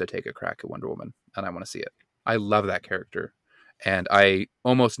wants to take a crack at Wonder Woman, and I want to see it. I love that character, and I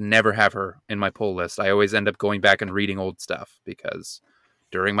almost never have her in my pull list. I always end up going back and reading old stuff because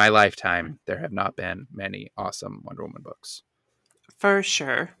during my lifetime, there have not been many awesome Wonder Woman books. For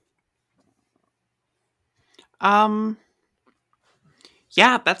sure. Yeah,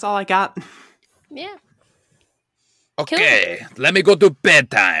 that's all I got. Yeah. Okay, let me go to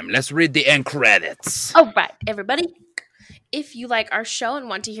bedtime. Let's read the end credits. All right, everybody. If you like our show and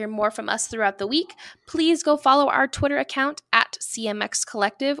want to hear more from us throughout the week, please go follow our Twitter account at CMX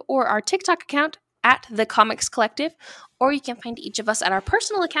Collective or our TikTok account at The Comics Collective, or you can find each of us at our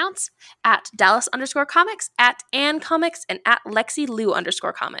personal accounts at Dallas_Comics, at Ann Comics, and at Lexi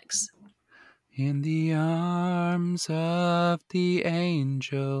Lou_Comics. In the arms of the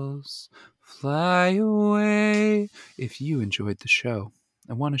angels, fly away. If you enjoyed the show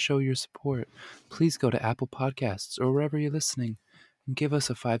and want to show your support, please go to Apple Podcasts or wherever you're listening and give us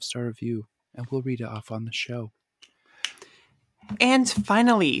a 5-star review, and we'll read it off on the show. And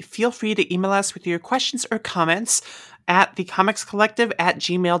finally, feel free to email us with your questions or comments at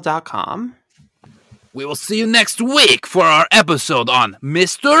thecomicscollective@gmail.com. We will see you next week for our episode on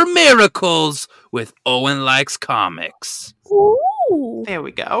Mr. Miracles with Owen Likes Comics. Ooh. There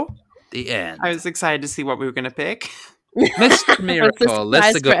we go. The end. I was excited to see what we were going to pick. Mr. Miracle.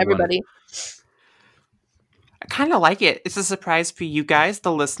 That's a good for everybody. one. I kind of like it. It's a surprise for you guys,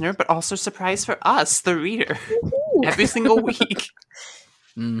 the listener, but also a surprise for us, the reader. Every single week.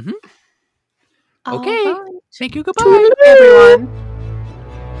 Mm-hmm. All Okay. right. Thank you. Goodbye. Everyone.